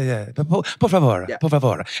favor, por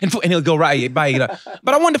favor, and he'll go right by you.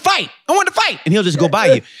 But I want to fight, and he'll just go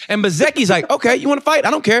by you. And Bezzecchi's like, okay, you want to fight?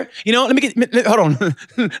 I don't care. Let me get. Hold on,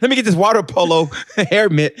 let me get this water polo hair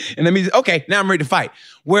mitt, and okay, now I'm ready to fight.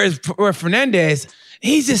 Where Fernandez,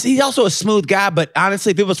 he's also a smooth guy. But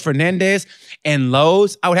honestly, if it was Fernandez And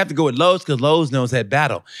Lowe's, I would have to go with Lowe's because Lowe's knows that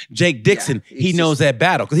battle. Jake Dixon, he knows that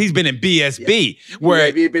battle because he's been in BSB. Where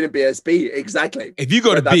have you been in BSB? Exactly. If you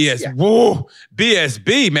go to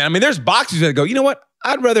BSB, man. I mean, there's boxers that go, you know what?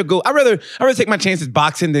 I'd rather take my chances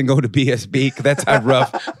boxing than go to BSB because that's how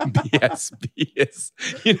rough BSB is.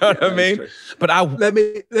 You know what I mean? True. But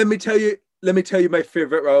let me tell you my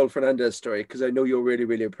favorite Raul Fernandez story because I know you'll really,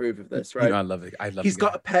 really approve of this, right? You know, I love it. He's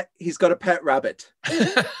got a pet rabbit.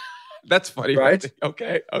 That's funny, right?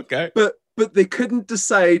 Okay. But they couldn't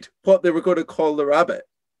decide what they were going to call the rabbit.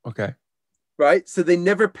 Okay. Right? So they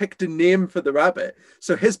never picked a name for the rabbit.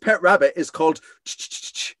 So his pet rabbit is called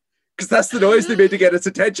because that's the noise they made to get its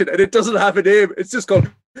attention, and it doesn't have a name. It's just called.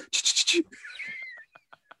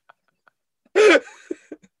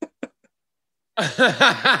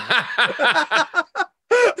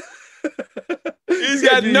 He's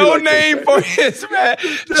got no name for his man.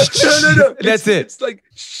 No. That's it. It's like,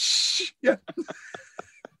 yeah.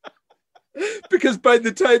 Because by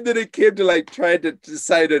the time that it came to like trying to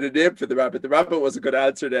decide on a name for the rabbit wasn't going to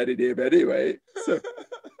answer to any name anyway. So.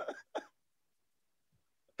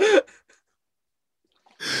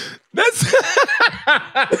 That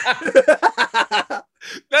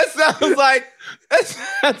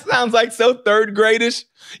sounds like so third gradish.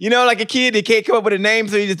 You know, like a kid, they can't come up with a name,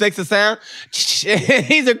 so he just makes a sound.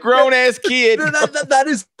 He's a grown ass kid. That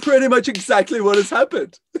is pretty much exactly what has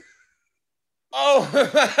happened. Oh.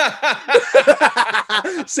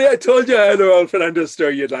 See, I told you I had a Raul Fernandez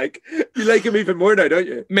story you'd like. You like him even more now, don't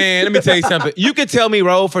you? Man, let me tell you something. You could tell me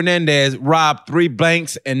Raul Fernandez robbed 3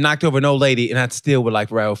 banks and knocked over an old lady, and I'd still would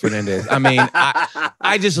like Raul Fernandez. I mean,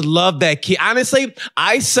 I just love that kid. Honestly,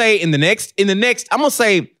 I say in the next, I'm going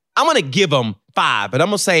to give him 5, but I'm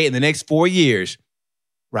going to say in the next 4 years,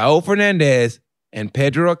 Raul Fernandez and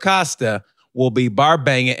Pedro Acosta will be bar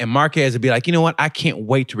banging, and Marquez will be like, you know what? I can't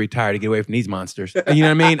wait to retire to get away from these monsters. You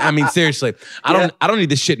know what I mean? I mean, seriously, I don't need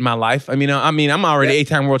this shit in my life. I'm already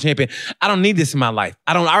 8-time world champion. I don't need this in my life.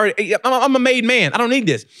 I'm a made man. I don't need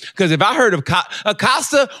this because if I heard of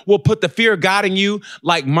Acosta will put the fear of God in you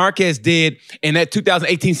like Marquez did in that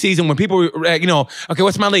 2018 season when people were, okay,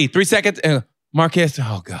 what's my lead? 3 seconds. Marquez,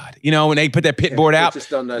 oh God, when they put that pit board out,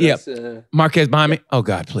 Marquez behind me, oh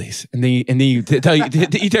God, please, and then you tell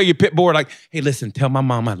your pit board like, hey, listen, tell my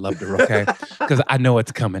mom I loved her, okay, because I know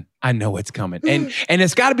it's coming, and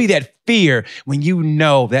it's got to be that fear when you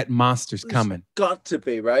know that monster's coming. Got to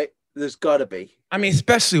be right. There's got to be. I mean,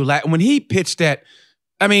 especially like when he pitched that.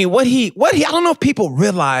 I mean, what he. I don't know if people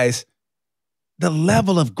realize the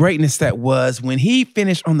level of greatness that was when he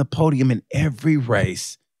finished on the podium in every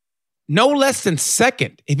race. No less than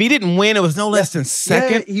second. If he didn't win, it was no less than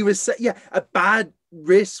second. Yeah, he was. A bad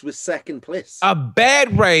race was second place. A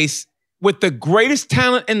bad race with the greatest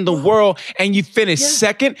talent in the world, and you finished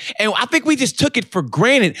second. And I think we just took it for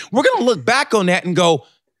granted. We're gonna look back on that and go,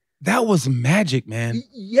 "That was magic, man."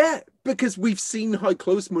 Yeah, because we've seen how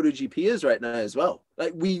close MotoGP is right now as well.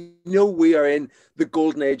 Like we know we are in the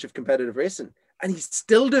golden age of competitive racing, and he's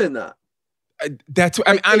still doing that. That's what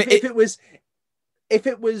like, I mean. If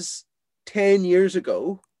it was 10 years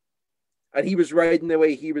ago and he was riding the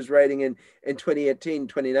way he was riding in 2018,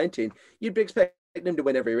 2019, you'd be expecting him to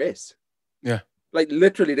win every race. Yeah. Like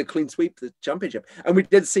literally to clean sweep the championship. And we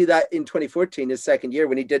did see that in 2014, his second year,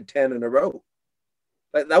 when he did 10 in a row.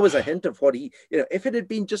 Like that was a hint of what he, if it had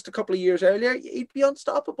been just a couple of years earlier, he'd be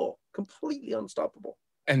unstoppable, completely unstoppable.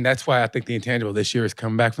 And that's why I think the intangible this year is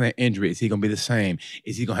coming back from that injury. Is he going to be the same?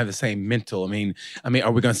 Is he going to have the same mental? I mean,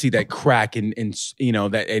 are we going to see that crack and we're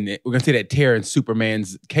going to see that tear in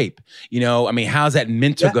Superman's cape? How's that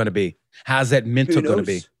mental going to be? How's that mental going to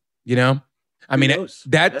be? To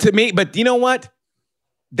me, but you know what?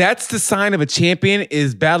 That's the sign of a champion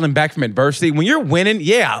is battling back from adversity. When you're winning,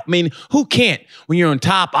 who can't? When you're on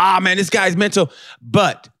top, this guy's mental.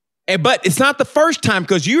 But it's not the first time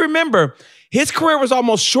because you remember his career was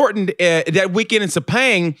almost shortened that weekend in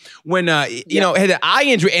Sepang when had an eye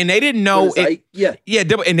injury and they didn't know and they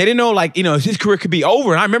didn't know his career could be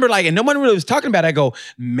over. And I remember and no one really was talking about it. I go,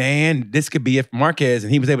 man, this could be if Marquez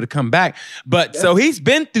and he was able to come back. But so he's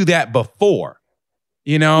been through that before,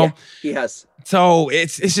 Yeah, he has. So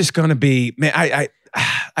it's just gonna be, man. I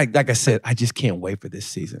like I said, I just can't wait for this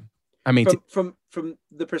season. I mean, from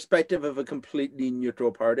the perspective of a completely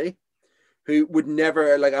neutral party. Who would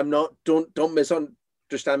never don't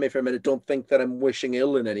misunderstand me for a minute. Don't think that I'm wishing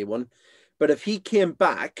ill in anyone. But if he came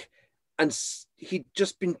back and he'd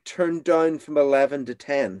just been turned down from 11 to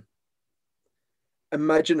 10,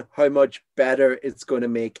 imagine how much better it's going to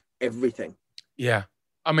make everything. Yeah.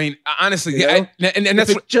 I mean, honestly, and that's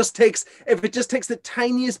if it just takes the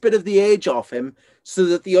tiniest bit of the edge off him so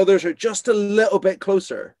that the others are just a little bit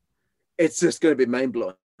closer, it's just going to be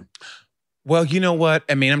mind-blowing. Well, you know what?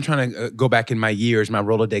 I mean, I'm trying to go back in my years, my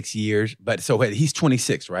Rolodex years. But so he's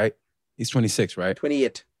 26, right? He's 26, right?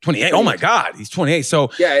 28. 28. Oh my God, he's 28. So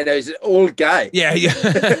yeah, I know, he's an old guy. Yeah. In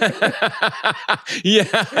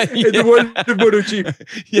the world of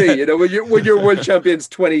MotoGP, you know, when your world champion's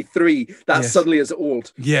 23, that suddenly is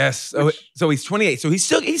old. Yes. So he's 28. So he's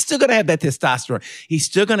still gonna have that testosterone. He's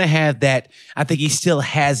still gonna have that. I think he still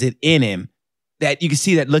has it in him. That you can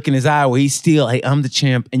see that look in his eye where he's still, hey, I'm the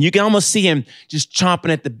champ. And you can almost see him just chomping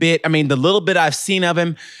at the bit. I mean, the little bit I've seen of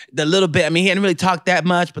him, he hadn't really talked that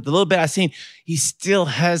much, but the little bit I've seen, he still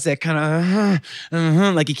has that kind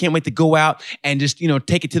of, like he can't wait to go out and just, you know,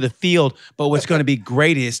 take it to the field. But what's going to be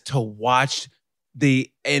great is to watch I'm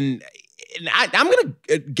going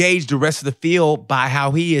to gauge the rest of the field by how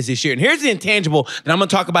he is this year. And here's the intangible that I'm going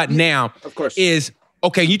to talk about now. Of course. Is,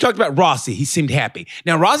 okay, you talked about Rossi. He seemed happy.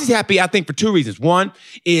 Now, Rossi's happy, I think, for two reasons. One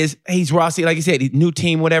is he's Rossi, like you said, new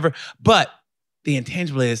team, whatever. But the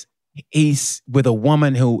intangible is he's with a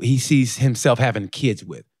woman who he sees himself having kids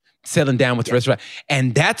with, settling down with the rest of it.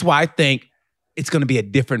 And that's why I think it's going to be a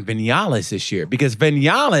different Vinales this year, because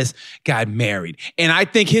Vinales got married. And I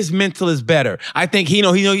think his mental is better. I think he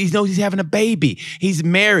knows he's having a baby. He's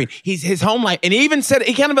married. He's his home life. And he even said,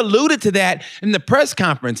 he kind of alluded to that in the press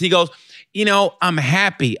conference. He goes, you know, I'm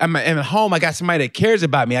happy. I'm at home. I got somebody that cares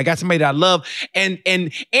about me. I got somebody that I love. And I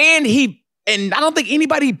don't think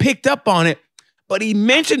anybody picked up on it, but he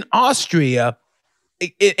mentioned Austria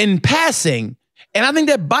in passing. And I think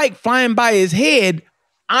that bike flying by his head,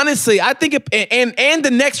 honestly, I think and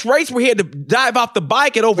the next race where he had to dive off the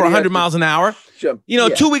bike at over 100 miles an hour,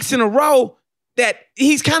 2 weeks in a row, that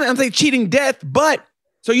he's kind of, I'm saying, cheating death, but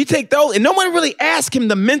so you take those, and no one really asked him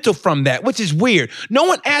the mental from that, which is weird. No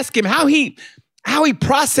one asked him how he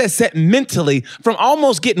processed that mentally from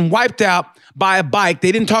almost getting wiped out by a bike.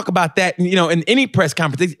 They didn't talk about that, in any press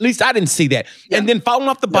conference. At least I didn't see that. Yeah. And then falling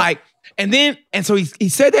off the bike, and so he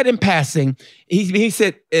said that in passing. He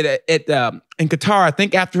said it in Qatar, I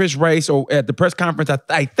think after his race or at the press conference,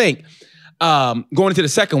 I think going into the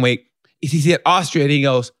second week, he said Austria, and he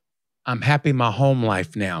goes, "I'm happy in my home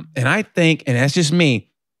life now." And I think, and that's just me,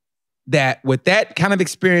 that with that kind of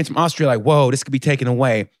experience from Austria, like, whoa, this could be taken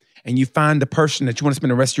away. And you find the person that you want to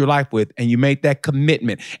spend the rest of your life with, and you make that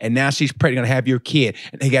commitment, and now she's pregnant, going to have your kid,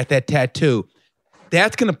 and they got that tattoo.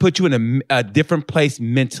 That's going to put you in a different place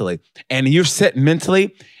mentally. And you're set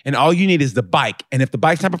mentally, and all you need is the bike. And if the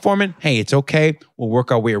bike's not performing, hey, it's okay. We'll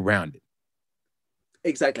work our way around it.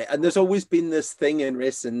 Exactly. And there's always been this thing in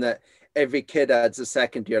racing that every kid adds a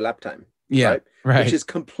second to your lap time. Yeah, right. Which is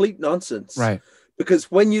complete nonsense. Right.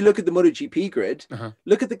 Because when you look at the MotoGP grid,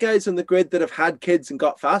 look at the guys on the grid that have had kids and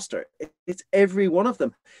got faster. It's every one of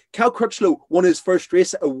them. Cal Crutchlow won his first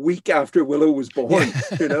race a week after Willow was born,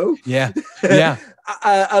 Yeah.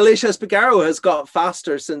 Aleix Espargaro has got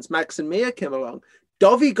faster since Max and Mia came along.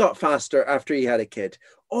 Dovi got faster after he had a kid.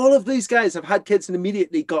 All of these guys have had kids and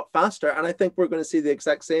immediately got faster. And I think we're going to see the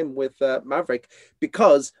exact same with Maverick,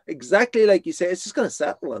 because exactly like you say, it's just going to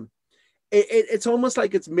settle him. It's almost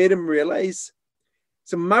like it's made him realize.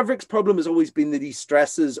 So Maverick's problem has always been that he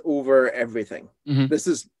stresses over everything. Mm-hmm. This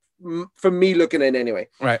is from me looking in anyway.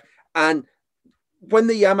 Right. And when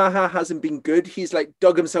the Yamaha hasn't been good, he's like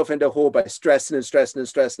dug himself into a hole by stressing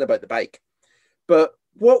about the bike. But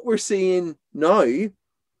what we're seeing now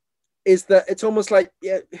is that it's almost like,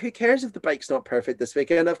 yeah, who cares if the bike's not perfect this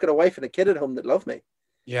weekend? I've got a wife and a kid at home that love me.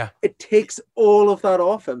 Yeah. It takes all of that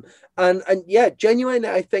off him. And yeah, genuinely,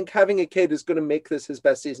 I think having a kid is going to make this his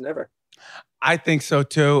best season ever. I think so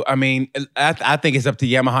too. I mean, I think it's up to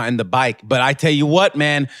Yamaha and the bike. But I tell you what,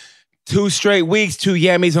 man, 2 straight weeks, 2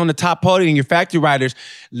 Yammies on the top podium, your factory riders.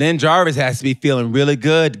 Lynn Jarvis has to be feeling really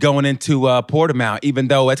good going into Portimao, even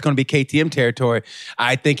though it's going to be KTM territory.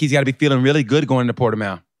 I think he's got to be feeling really good going into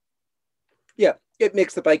Portimao. Yeah, it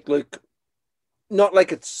makes the bike look not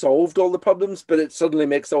like it's solved all the problems, but it suddenly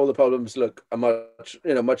makes all the problems look a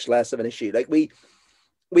much less of an issue. Like we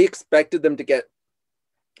expected them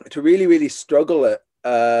to really, really struggle at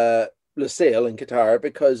Lusail in Qatar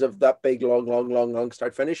because of that big, long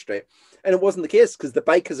start-finish straight. And it wasn't the case because the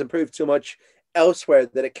bike has improved so much elsewhere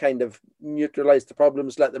that it kind of neutralized the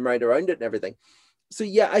problems, let them ride around it and everything. So,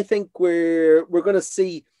 yeah, I think we're going to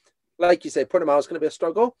see, like you say, Portimao is going to be a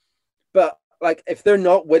struggle. But, like, if they're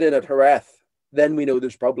not winning at Jerez, then we know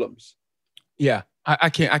there's problems. Yeah.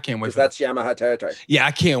 I can't wait for that's Yamaha territory. Yeah,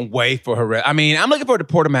 I can't wait for her. I mean, I'm looking forward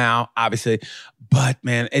to Portimao, obviously, but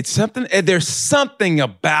man, there's something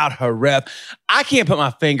about Jerez. I can't put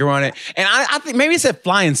my finger on it. And I think maybe it's that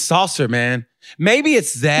flying saucer, man. Maybe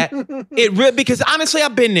it's that. It really, because honestly,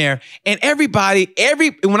 I've been there, and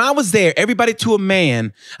when I was there, everybody to a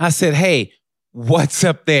man, I said, "Hey, what's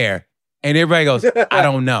up there?" And everybody goes, "I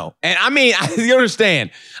don't know." And I mean, you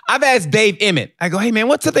understand? I've asked Dave Emmett. I go, "Hey man,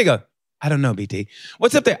 what's up?" They go, "I don't know, BT.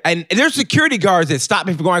 What's up there?" And there's security guards that stop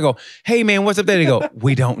me from going. I go, "Hey man, what's up there?" They go,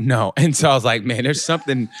 "We don't know." And so I was like, "Man, there's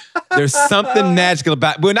something magical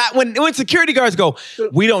about when security guards go,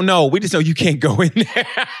 'We don't know. We just know you can't go in there.'"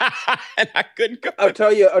 And I couldn't go. I'll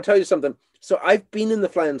tell you something. So I've been in the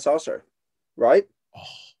flying saucer, right?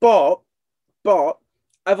 But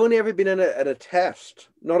I've only ever been in it at a test,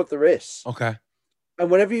 not at the race. Okay.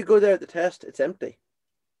 And whenever you go there at the test, it's empty.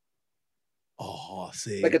 Oh,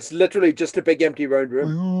 see. Like it's literally just a big empty round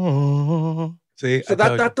room. See, so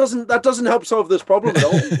that doesn't help solve this problem at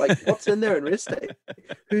all. Like what's in there in race day?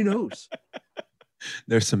 Who knows?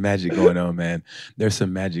 There's some magic going on, man. There's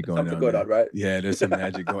some magic going Something going on, right? Yeah, there's some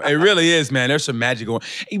magic going on. It really is, man. There's some magic going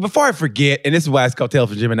on. Before I forget, and this is why it's called Tales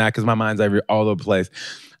from Gemini, because my mind's all over the place.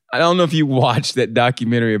 I don't know if you watched that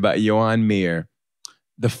documentary about Johan Mir.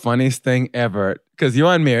 The funniest thing ever, because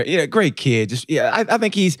Johan Mir, great kid. I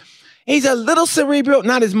think he's a little cerebral,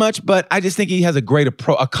 not as much, but I just think he has a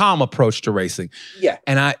calm approach to racing. Yeah.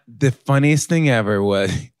 And the funniest thing ever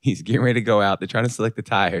was he's getting ready to go out. They're trying to select the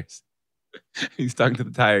tires. He's talking to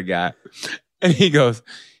the tire guy, and he goes,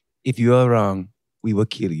 "If you are wrong, we will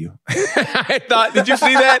kill you." I thought, did you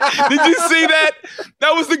see that? Did you see that?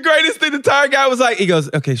 That was the greatest thing. The tire guy was like, he goes,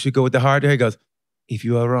 "Okay, should we go with the hard?" He goes, "If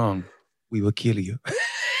you are wrong, we will kill you."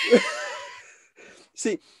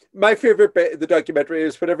 See, my favorite bit of the documentary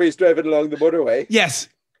is whenever he's driving along the motorway. Yes.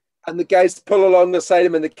 And the guys pull along beside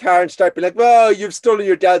him in the car and start being like, "Well, you've stolen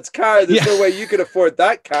your dad's car. There's no way you could afford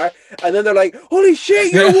that car." And then they're like, "Holy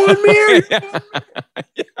shit, you're Johan Mir."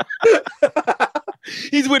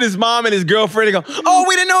 He's with his mom and his girlfriend. He goes, "Oh,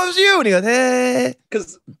 we didn't know it was you." And he goes, "Eh."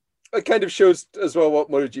 Because it kind of shows as well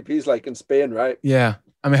what MotoGP is like in Spain, right? Yeah.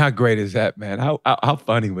 I mean, how great is that, man? How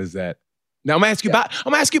funny was that? Now I'm gonna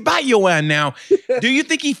ask you about Johan now. Do you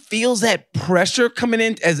think he feels that pressure coming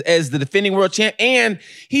in as the defending world champ? And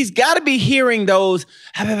he's got to be hearing those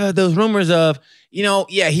rumors of,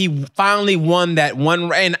 he finally won that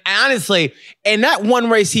one. And honestly, in that one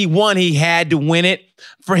race he won, he had to win it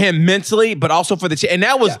for him mentally, but also for the and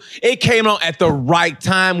that was it came on at the right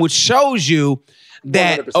time, which shows you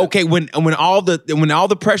that 100%. Okay, when all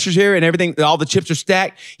the pressure's here and everything, all the chips are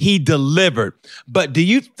stacked, he delivered. But do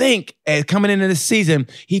you think coming into the season,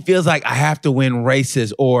 he feels like I have to win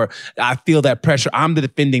races, or I feel that pressure? I'm the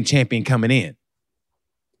defending champion coming in.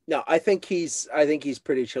 No, I think he's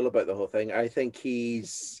pretty chill about the whole thing. I think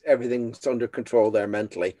everything's under control there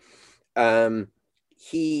mentally.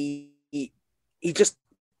 He just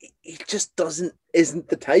isn't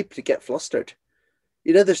the type to get flustered.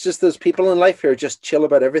 There's just those people in life who are just chill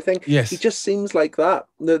about everything. Yes. He just seems like that.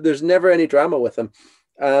 There's never any drama with him.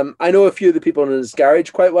 I know a few of the people in his garage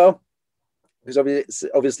quite well, because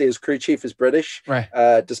obviously his crew chief is British. Right.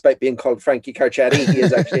 Despite being called Frankie Carcetti, he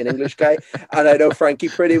is actually an English guy. And I know Frankie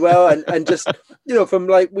pretty well. And just, from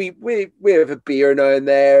like, we have a beer now and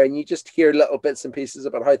there, and you just hear little bits and pieces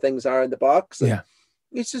about how things are in the box. And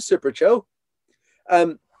he's just super chill.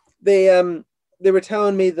 They were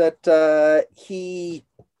telling me that he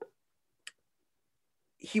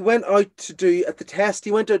went out to do, at the test,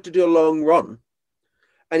 he went out to do a long run,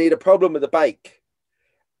 and he had a problem with the bike.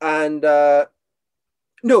 And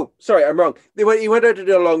no, sorry, I'm wrong. He went out to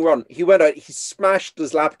do a long run. He went out, he smashed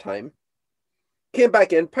his lap time, came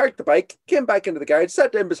back in, parked the bike, came back into the garage,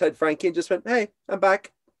 sat down beside Frankie and just went, "Hey, I'm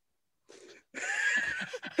back."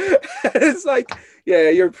 It's like, yeah,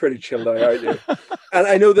 you're pretty chill now, aren't you? And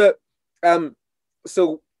I know that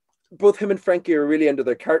so both him and Frankie are really into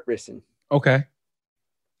their kart racing. Okay.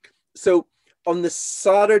 So on the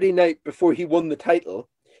Saturday night before he won the title,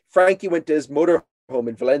 Frankie went to his motorhome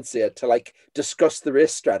in Valencia to discuss the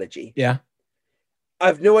race strategy. Yeah.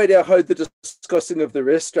 I've no idea how the discussing of the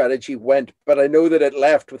race strategy went, but I know that it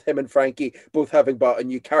left with him and Frankie both having bought a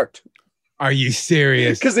new kart. Are you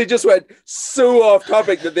serious? Because they just went so off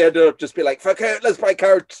topic that they ended up just be like, "Fuck it, let's buy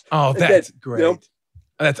karts." Oh, that's great.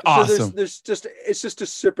 That's awesome. So it's just a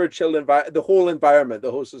super chill environment. The whole environment,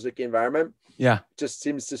 the whole Suzuki environment, just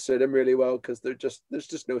seems to suit him really well, because there's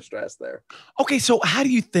just no stress there. Okay, so how do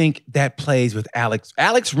you think that plays with Alex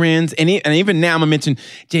Rins, and even now I'm gonna mention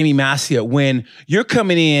Jamie Masia? When you're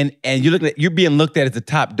coming in and you're being looked at as the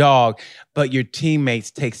top dog, but your teammates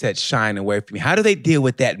takes that shine away from you. How do they deal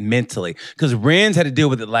with that mentally? Because Rins had to deal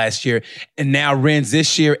with it last year, and now Rins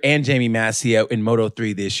this year, and Jamie Masia in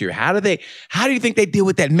Moto3 this year. How do you think they deal with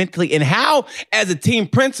with that mentally? And how, as a team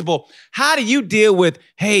principal, how do you deal with,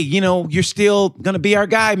 hey, you're still going to be our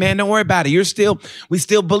guy, man. Don't worry about it. We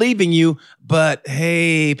still believe in you. But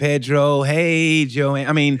hey, Pedro, hey, Joanne.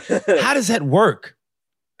 I mean, how does that work?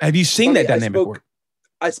 Have you seen that dynamic work?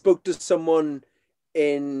 I spoke to someone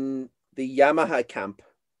in the Yamaha camp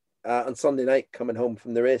on Sunday night coming home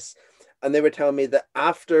from the race. And they were telling me that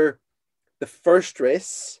after the first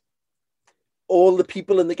race, all the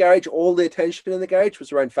people in the garage, all the attention in the garage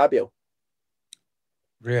was around Fabio.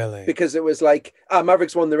 Really? Because it was like,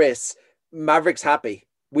 Maverick's won the race. Maverick's happy.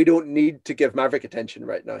 We don't need to give Maverick attention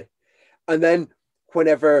right now. And then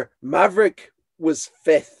whenever Maverick was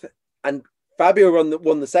fifth and Fabio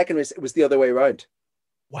won the second race, it was the other way around.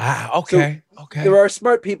 Wow. Okay. So okay. There are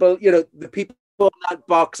smart people, the people in that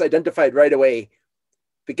box identified right away.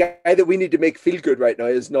 The guy that we need to make feel good right now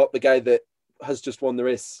is not the guy that has just won the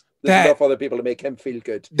race. There's enough other people to make him feel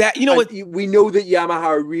good. We know that Yamaha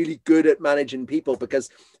are really good at managing people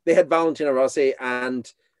because they had Valentino Rossi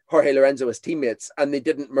and Jorge Lorenzo as teammates and they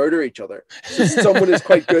didn't murder each other. So someone is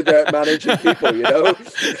quite good at managing people,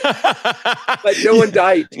 Like no one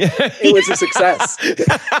died. It was a success.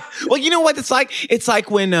 Well, you know what it's like? It's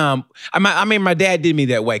like when my dad did me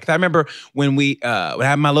that way. Because I remember when when I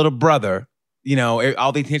had my little brother,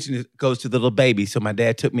 all the attention goes to the little baby. So my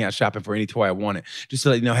dad took me out shopping for any toy I wanted, just to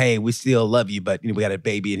let you know, hey, we still love you, but we got a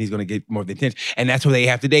baby and he's going to get more of the attention. And that's what they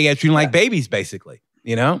have today. They treat like babies, basically.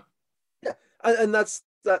 Yeah, and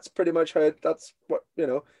that's pretty much how. That's what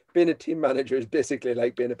being a team manager is basically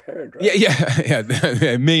like being a parent, right? Yeah.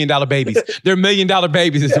 $1 million babies. They're $1 million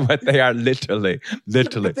babies, is what they are, literally.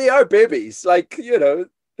 But they are babies, like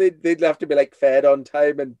They'd have to be like fed on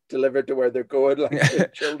time and delivered to where they're going,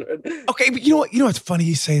 like children. Okay, but you know what's funny?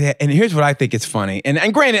 You say that, and here's what I think is funny.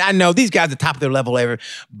 And granted, I know these guys are top of their level ever,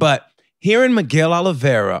 but hearing Miguel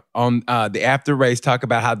Oliveira on the after race talk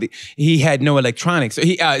about how he had no electronics, so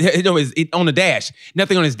he on the dash,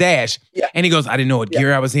 nothing on his dash, and he goes, I didn't know what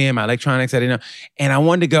gear I was in, my electronics, I didn't know, and I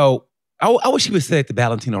wanted to go. I wish he would say it to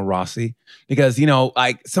Valentino Rossi because,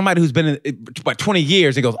 like somebody who's been in about 20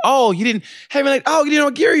 years, he goes, oh, you didn't know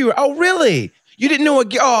what gear you were. Oh, really? You didn't know what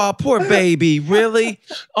gear? Oh, poor baby. Really?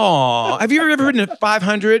 Oh, have you ever ridden a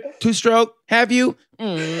 500 two-stroke? Have you?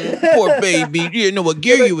 Poor baby. You didn't know what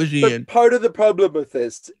gear you was in. But part of the problem with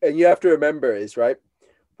this, and you have to remember is, right,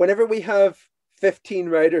 whenever we have 15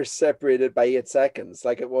 riders separated by 8 seconds,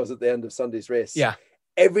 like it was at the end of Sunday's race,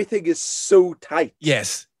 everything is so tight.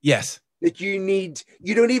 Yes. That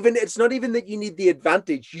it's not even that you need the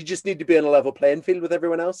advantage. You just need to be on a level playing field with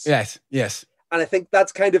everyone else. Yes. And I think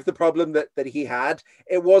that's kind of the problem that he had.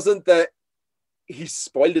 It wasn't that he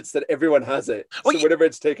spoiled it, it's that everyone has it. So whenever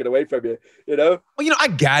it's taken away from you, Well, I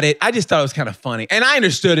got it. I just thought it was kind of funny. And I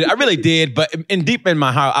understood it. I really did. But deep in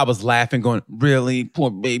my heart, I was laughing, going, really?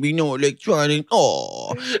 Poor baby, no electronic.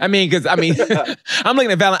 Oh. I'm looking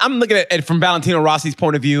at it from Valentino Rossi's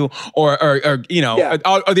point of view or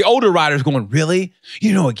the older riders going, really?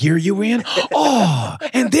 You know what gear you were in? Oh,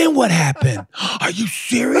 and then what happened? Are you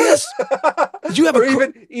serious? Did you have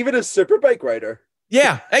even a superbike rider?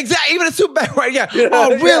 Yeah, exactly. Even a superbike, right? Yeah.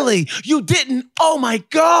 Oh, really? You didn't? Oh my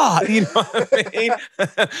God! You know what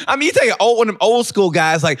I mean? You take one of them old school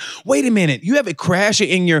guys. Like, wait a minute, you have a crash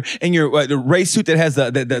in your the race suit that has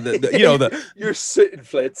the your suit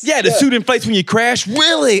inflates. Yeah, the suit inflates when you crash.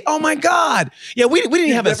 Really? Oh my God! Yeah, we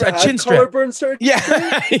didn't have a chin strap. Collarbone surgery.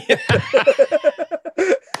 Yeah.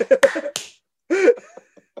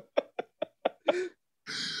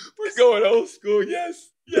 We're going old school. Yes.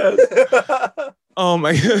 Oh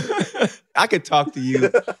my God. I could talk to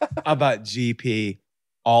you about GP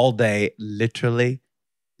all day, literally.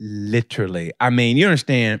 I mean, you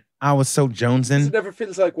understand, I was so jonesing. It never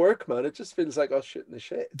feels like work, man. It just feels like us shooting the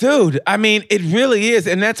shit. Dude, I mean, it really is.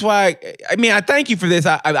 And that's why, I thank you for this.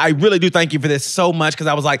 I really do thank you for this so much because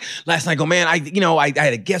I was like, last night, I go, man, I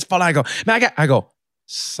had a guest follow. I go, man, I go,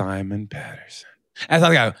 Simon Patterson. As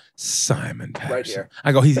I go, Simon Patterson. Right here.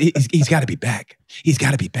 I go, he's got to be back. He's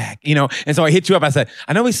got to be back. And so I hit you up. I said,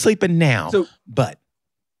 I know he's sleeping now, but.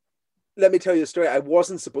 Let me tell you a story. I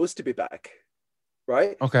wasn't supposed to be back,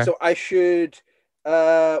 right? Okay. So I should,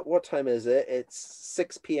 what time is it? It's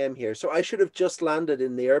 6 p.m. here. So I should have just landed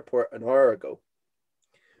in the airport an hour ago.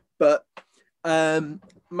 But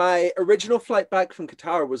my original flight back from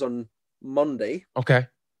Qatar was on Monday. Okay.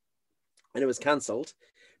 And it was cancelled.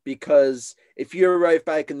 Because if you arrive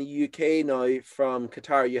back in the UK now from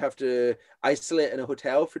Qatar, you have to isolate in a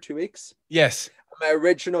hotel for 2 weeks. Yes. My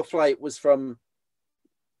original flight was from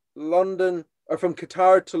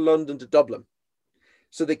Qatar to London to Dublin.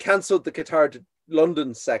 So they cancelled the Qatar to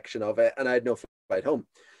London section of it, and I had no flight home.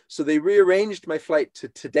 So they rearranged my flight to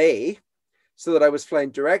today so that I was flying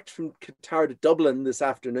direct from Qatar to Dublin this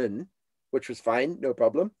afternoon, which was fine, no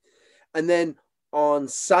problem. And then on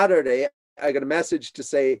Saturday, I got a message to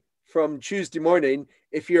say, from Tuesday morning,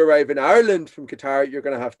 if you arrive in Ireland from Qatar, you're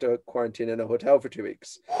going to have to quarantine in a hotel for 2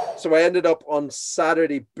 weeks. So I ended up on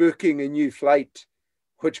Saturday booking a new flight,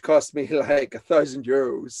 which cost me like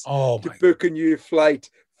 €1,000 to book a new flight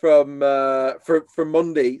from for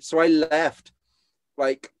Monday. So I left,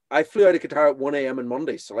 like, I flew out of Qatar at 1 a.m. on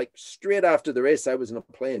Monday. So like straight after the race, I was in a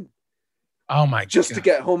plane. Oh my God. Just to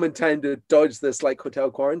get home in time to dodge this like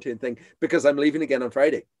hotel quarantine thing, because I'm leaving again on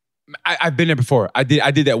Friday. I've been there before. I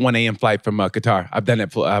did that 1 a.m. flight from Qatar. I've done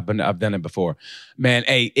it. I've done it before. Man,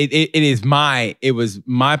 hey, it was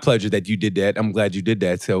my pleasure that you did that. I'm glad you did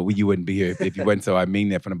that. So you wouldn't be here if you wouldn't. So I mean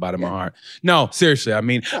that from the bottom of my heart. No, seriously. I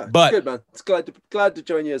mean, but good, man. It's glad to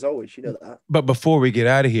join you as always. You know that. But before we get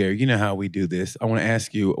out of here, you know how we do this. I want to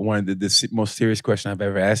ask you one of the most serious question I've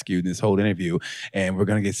ever asked you in this whole interview, and we're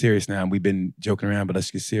gonna get serious now. We've been joking around, but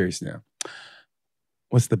let's get serious now.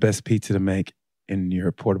 What's the best pizza to make in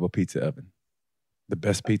your portable pizza oven? The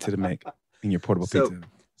best pizza to make in your portable pizza oven.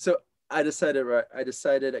 So I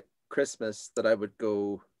decided at Christmas that I would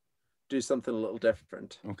go do something a little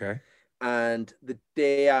different. Okay. And the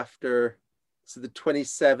day after, so the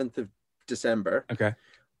 27th of December, okay,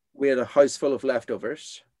 we had a house full of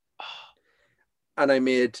leftovers. And I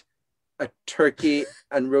made a turkey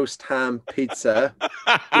and roast ham pizza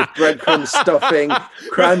with breadcrumb stuffing,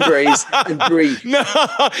 cranberries, and brie. No,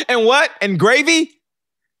 and what? And gravy?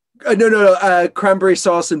 No. Cranberry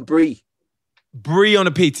sauce and brie. Brie on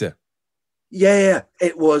a pizza. Yeah.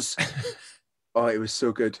 It was. Oh, it was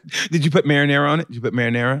so good. Did you put marinara on it? Did you put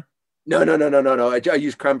marinara? No. I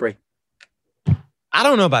used cranberry. I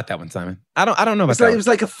don't know about that one, Simon. I don't know about that. It was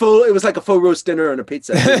like a full roast dinner and a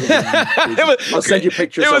pizza. I'll send you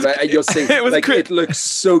pictures of it, and you'll see. It looks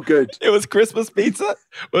so good. It was Christmas pizza.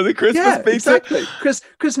 Was it Christmas pizza? Exactly.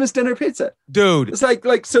 Christmas dinner pizza, dude. It's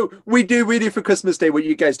like so we do for Christmas Day what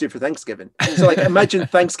you guys do for Thanksgiving. So like imagine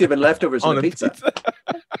Thanksgiving leftovers on a pizza.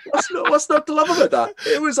 What's not to love about that?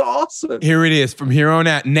 It was awesome. Here it is. From here on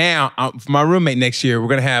out. Now, for my roommate next year, we're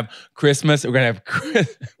gonna have Christmas. We're gonna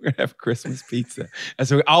have Christmas pizza.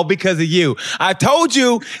 That's all because of you. I told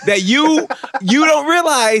you that you don't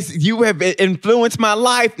realize you have influenced my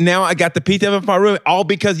life. Now I got the pizza oven for my room, all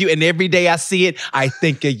because of you. And every day I see it, I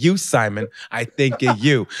think of you, Simon. I think of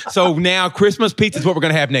you. So now Christmas pizza is what we're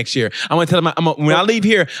gonna have next year. I'm gonna tell him when I leave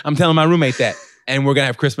here, I'm telling my roommate that. And we're going to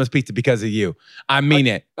have Christmas pizza because of you. I mean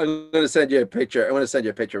it. I'm going to send you a picture. I want to send you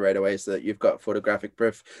a picture right away so that you've got photographic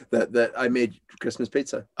proof that I made Christmas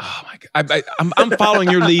pizza. Oh, my God. I'm following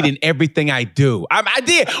your lead in everything I do. I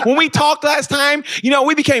did. When we talked last time,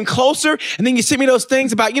 we became closer. And then you sent me those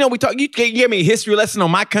things about, you gave me a history lesson on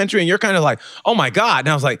my country. And you're kind of like, oh, my God. And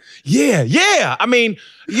I was like, yeah. I mean,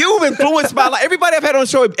 you've influenced my life. Everybody I've had on the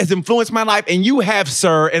show has influenced my life. And you have,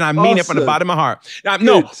 sir. And I mean it from the bottom of my heart.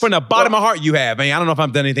 No, from the bottom of my heart, you have. I don't know if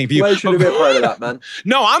I've done anything for you. Pleasure to be a part of that, man.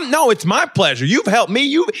 No, it's my pleasure. You've helped me.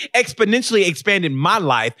 You've exponentially expanded my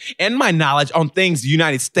life and my knowledge on things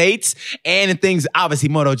United States and in things, obviously,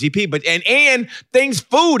 MotoGP, but and things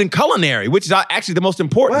food and culinary, which is actually the most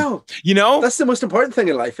important. Wow. That's the most important thing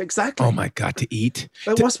in life. Exactly. Oh, my God, to eat.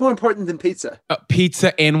 But what's more important than pizza?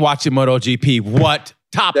 Pizza and watching MotoGP. What?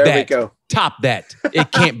 Top there that. We go. Top that.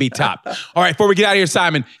 It can't be topped. All right, before we get out of here,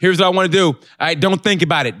 Simon, here's what I want to do. All right, don't think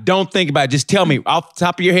about it. Just tell me off the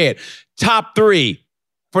top of your head. Top 3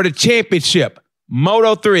 for the championship.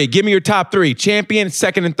 Moto 3. Give me your top 3. Champion,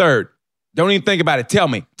 second, and third. Don't even think about it. Tell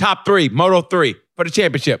me. Top 3. Moto 3 for the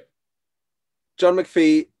championship. John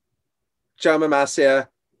McPhee, Jaume Masia,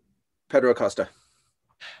 Pedro Acosta.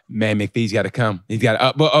 Man, McPhee's got to come. He's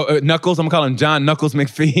got Knuckles. I'm calling John Knuckles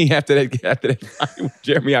McPhee after that fight with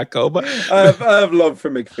Jeremy Acoba. I have love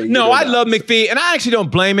for McPhee. No, I love McPhee, and I actually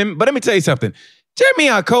don't blame him. But let me tell you something. Jeremy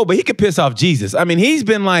Acoba, he could piss off Jesus. I mean, he's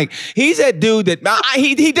that dude that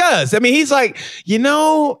he does. I mean, he's like,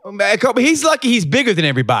 Acoba, he's lucky he's bigger than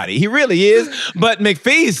everybody. He really is. But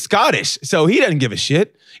McPhee's Scottish, so he doesn't give a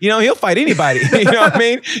shit. He'll fight anybody. You know what I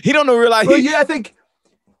mean? He don't realize. Well, I think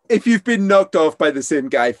if you've been knocked off by the same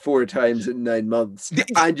guy 4 times in 9 months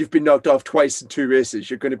and you've been knocked off twice in 2 races,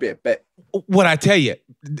 you're going to be a bit. What I tell you,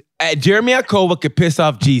 Jeremy Acoba could piss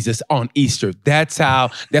off Jesus on Easter. That's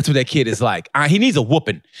what that kid is like. He needs a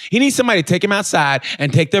whooping. He needs somebody to take him outside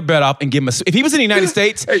and take their bed off and give him if he was in the United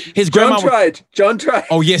States, his grandma John tried.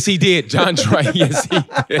 Oh, yes, he did. John tried. Yes, he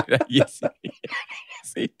did. Yes,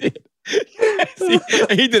 he did. Yes,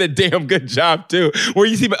 And he did a damn good job too. Where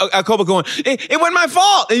you see Alcoba going, it wasn't my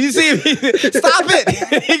fault. And you see him, stop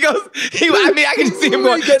it. He goes, I can just see him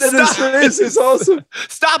going, stop. This is awesome.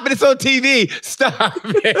 Stop it. It's on TV. Stop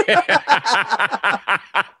it.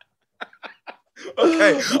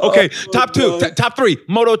 Okay. Top two, top three,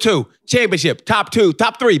 Moto 2, championship. Top two,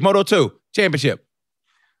 top three, Moto 2, championship.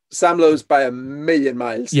 Sam Lowe's by a million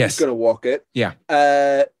miles. Yes. He's going to walk it. Yeah.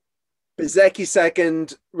 Bezecchi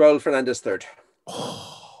second, Raul Fernandez third.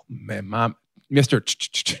 Oh, man, Mr.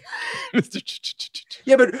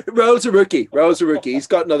 Yeah, but Raul's a rookie. He's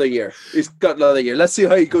got another year. Let's see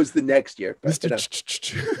how he goes the next year. But,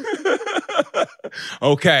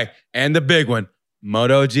 Okay, and the big one,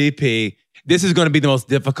 MotoGP. This is going to be the most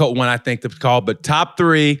difficult one, I think, to call, but top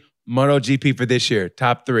three MotoGP for this year.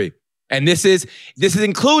 Top three. And this is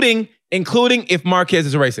including if Marquez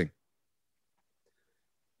is racing.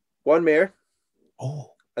 Juan Mir.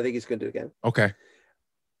 Oh. I think he's going to do it again. Okay.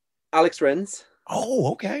 Alex Rins.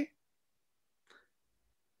 Oh, okay.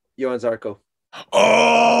 Johan Zarco.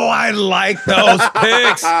 Oh, I like those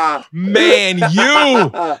picks. Man,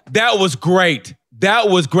 that was great. That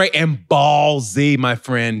was great. And ballsy, my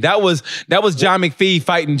friend. That was John McPhee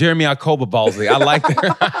fighting Jeremy Alcoba ballsy. I like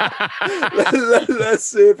that. Let's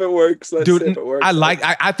see if it works. I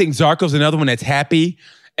think Zarco's another one that's happy.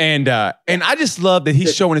 And I just love that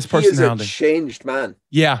he's showing his personality. He is a changed man.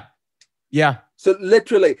 Yeah. Yeah. So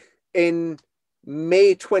literally in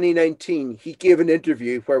May 2019, he gave an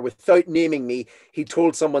interview where, without naming me, he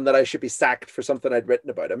told someone that I should be sacked for something I'd written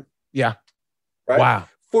about him. Yeah. Right? Wow.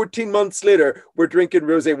 14 months later, we're drinking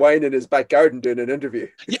rosé wine in his back garden doing an interview.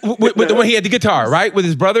 Yeah, when he had the guitar, right? With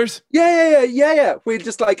his brothers? Yeah. We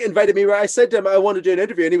just invited me. I said to him, I want to do an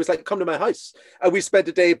interview. And he was like, come to my house. And we spent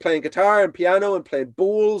a day playing guitar and piano and playing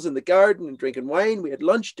bowls in the garden and drinking wine. We had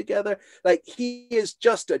lunch together. He is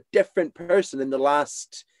just a different person in the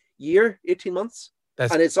last year, 18 months.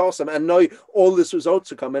 And it's awesome. And now all these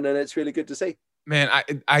results are coming and it's really good to see. Man,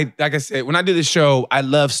 I like I said, when I do this show, I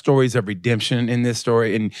love stories of redemption in this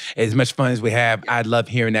story. And as much fun as we have, I love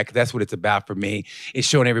hearing that because that's what it's about for me. It's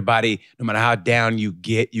showing everybody, no matter how down you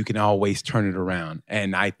get, you can always turn it around.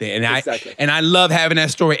 And I think, I love having that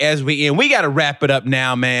story as we end. We got to wrap it up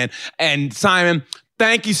now, man. And Simon,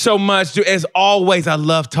 thank you so much. As always, I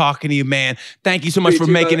love talking to you, man. Thank you so much for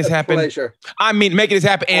making this happen. Pleasure. I mean, making this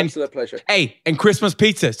happen. Absolute pleasure. Hey, and Christmas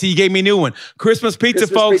pizza. See, you gave me a new one. Christmas pizza,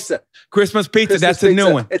 folks. Christmas pizza. That's a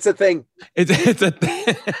new one. It's a thing. It's a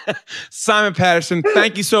thing. Simon Patterson,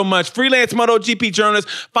 thank you so much. Freelance MotoGP journalist.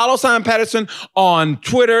 Follow Simon Patterson on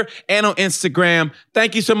Twitter and on Instagram.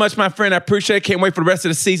 Thank you so much, my friend. I appreciate it. Can't wait for the rest of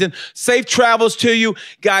the season. Safe travels to you.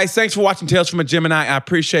 Guys, thanks for watching Tales from a Gemini. I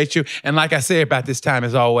appreciate you. And like I say about this time,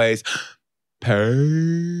 as always, peace.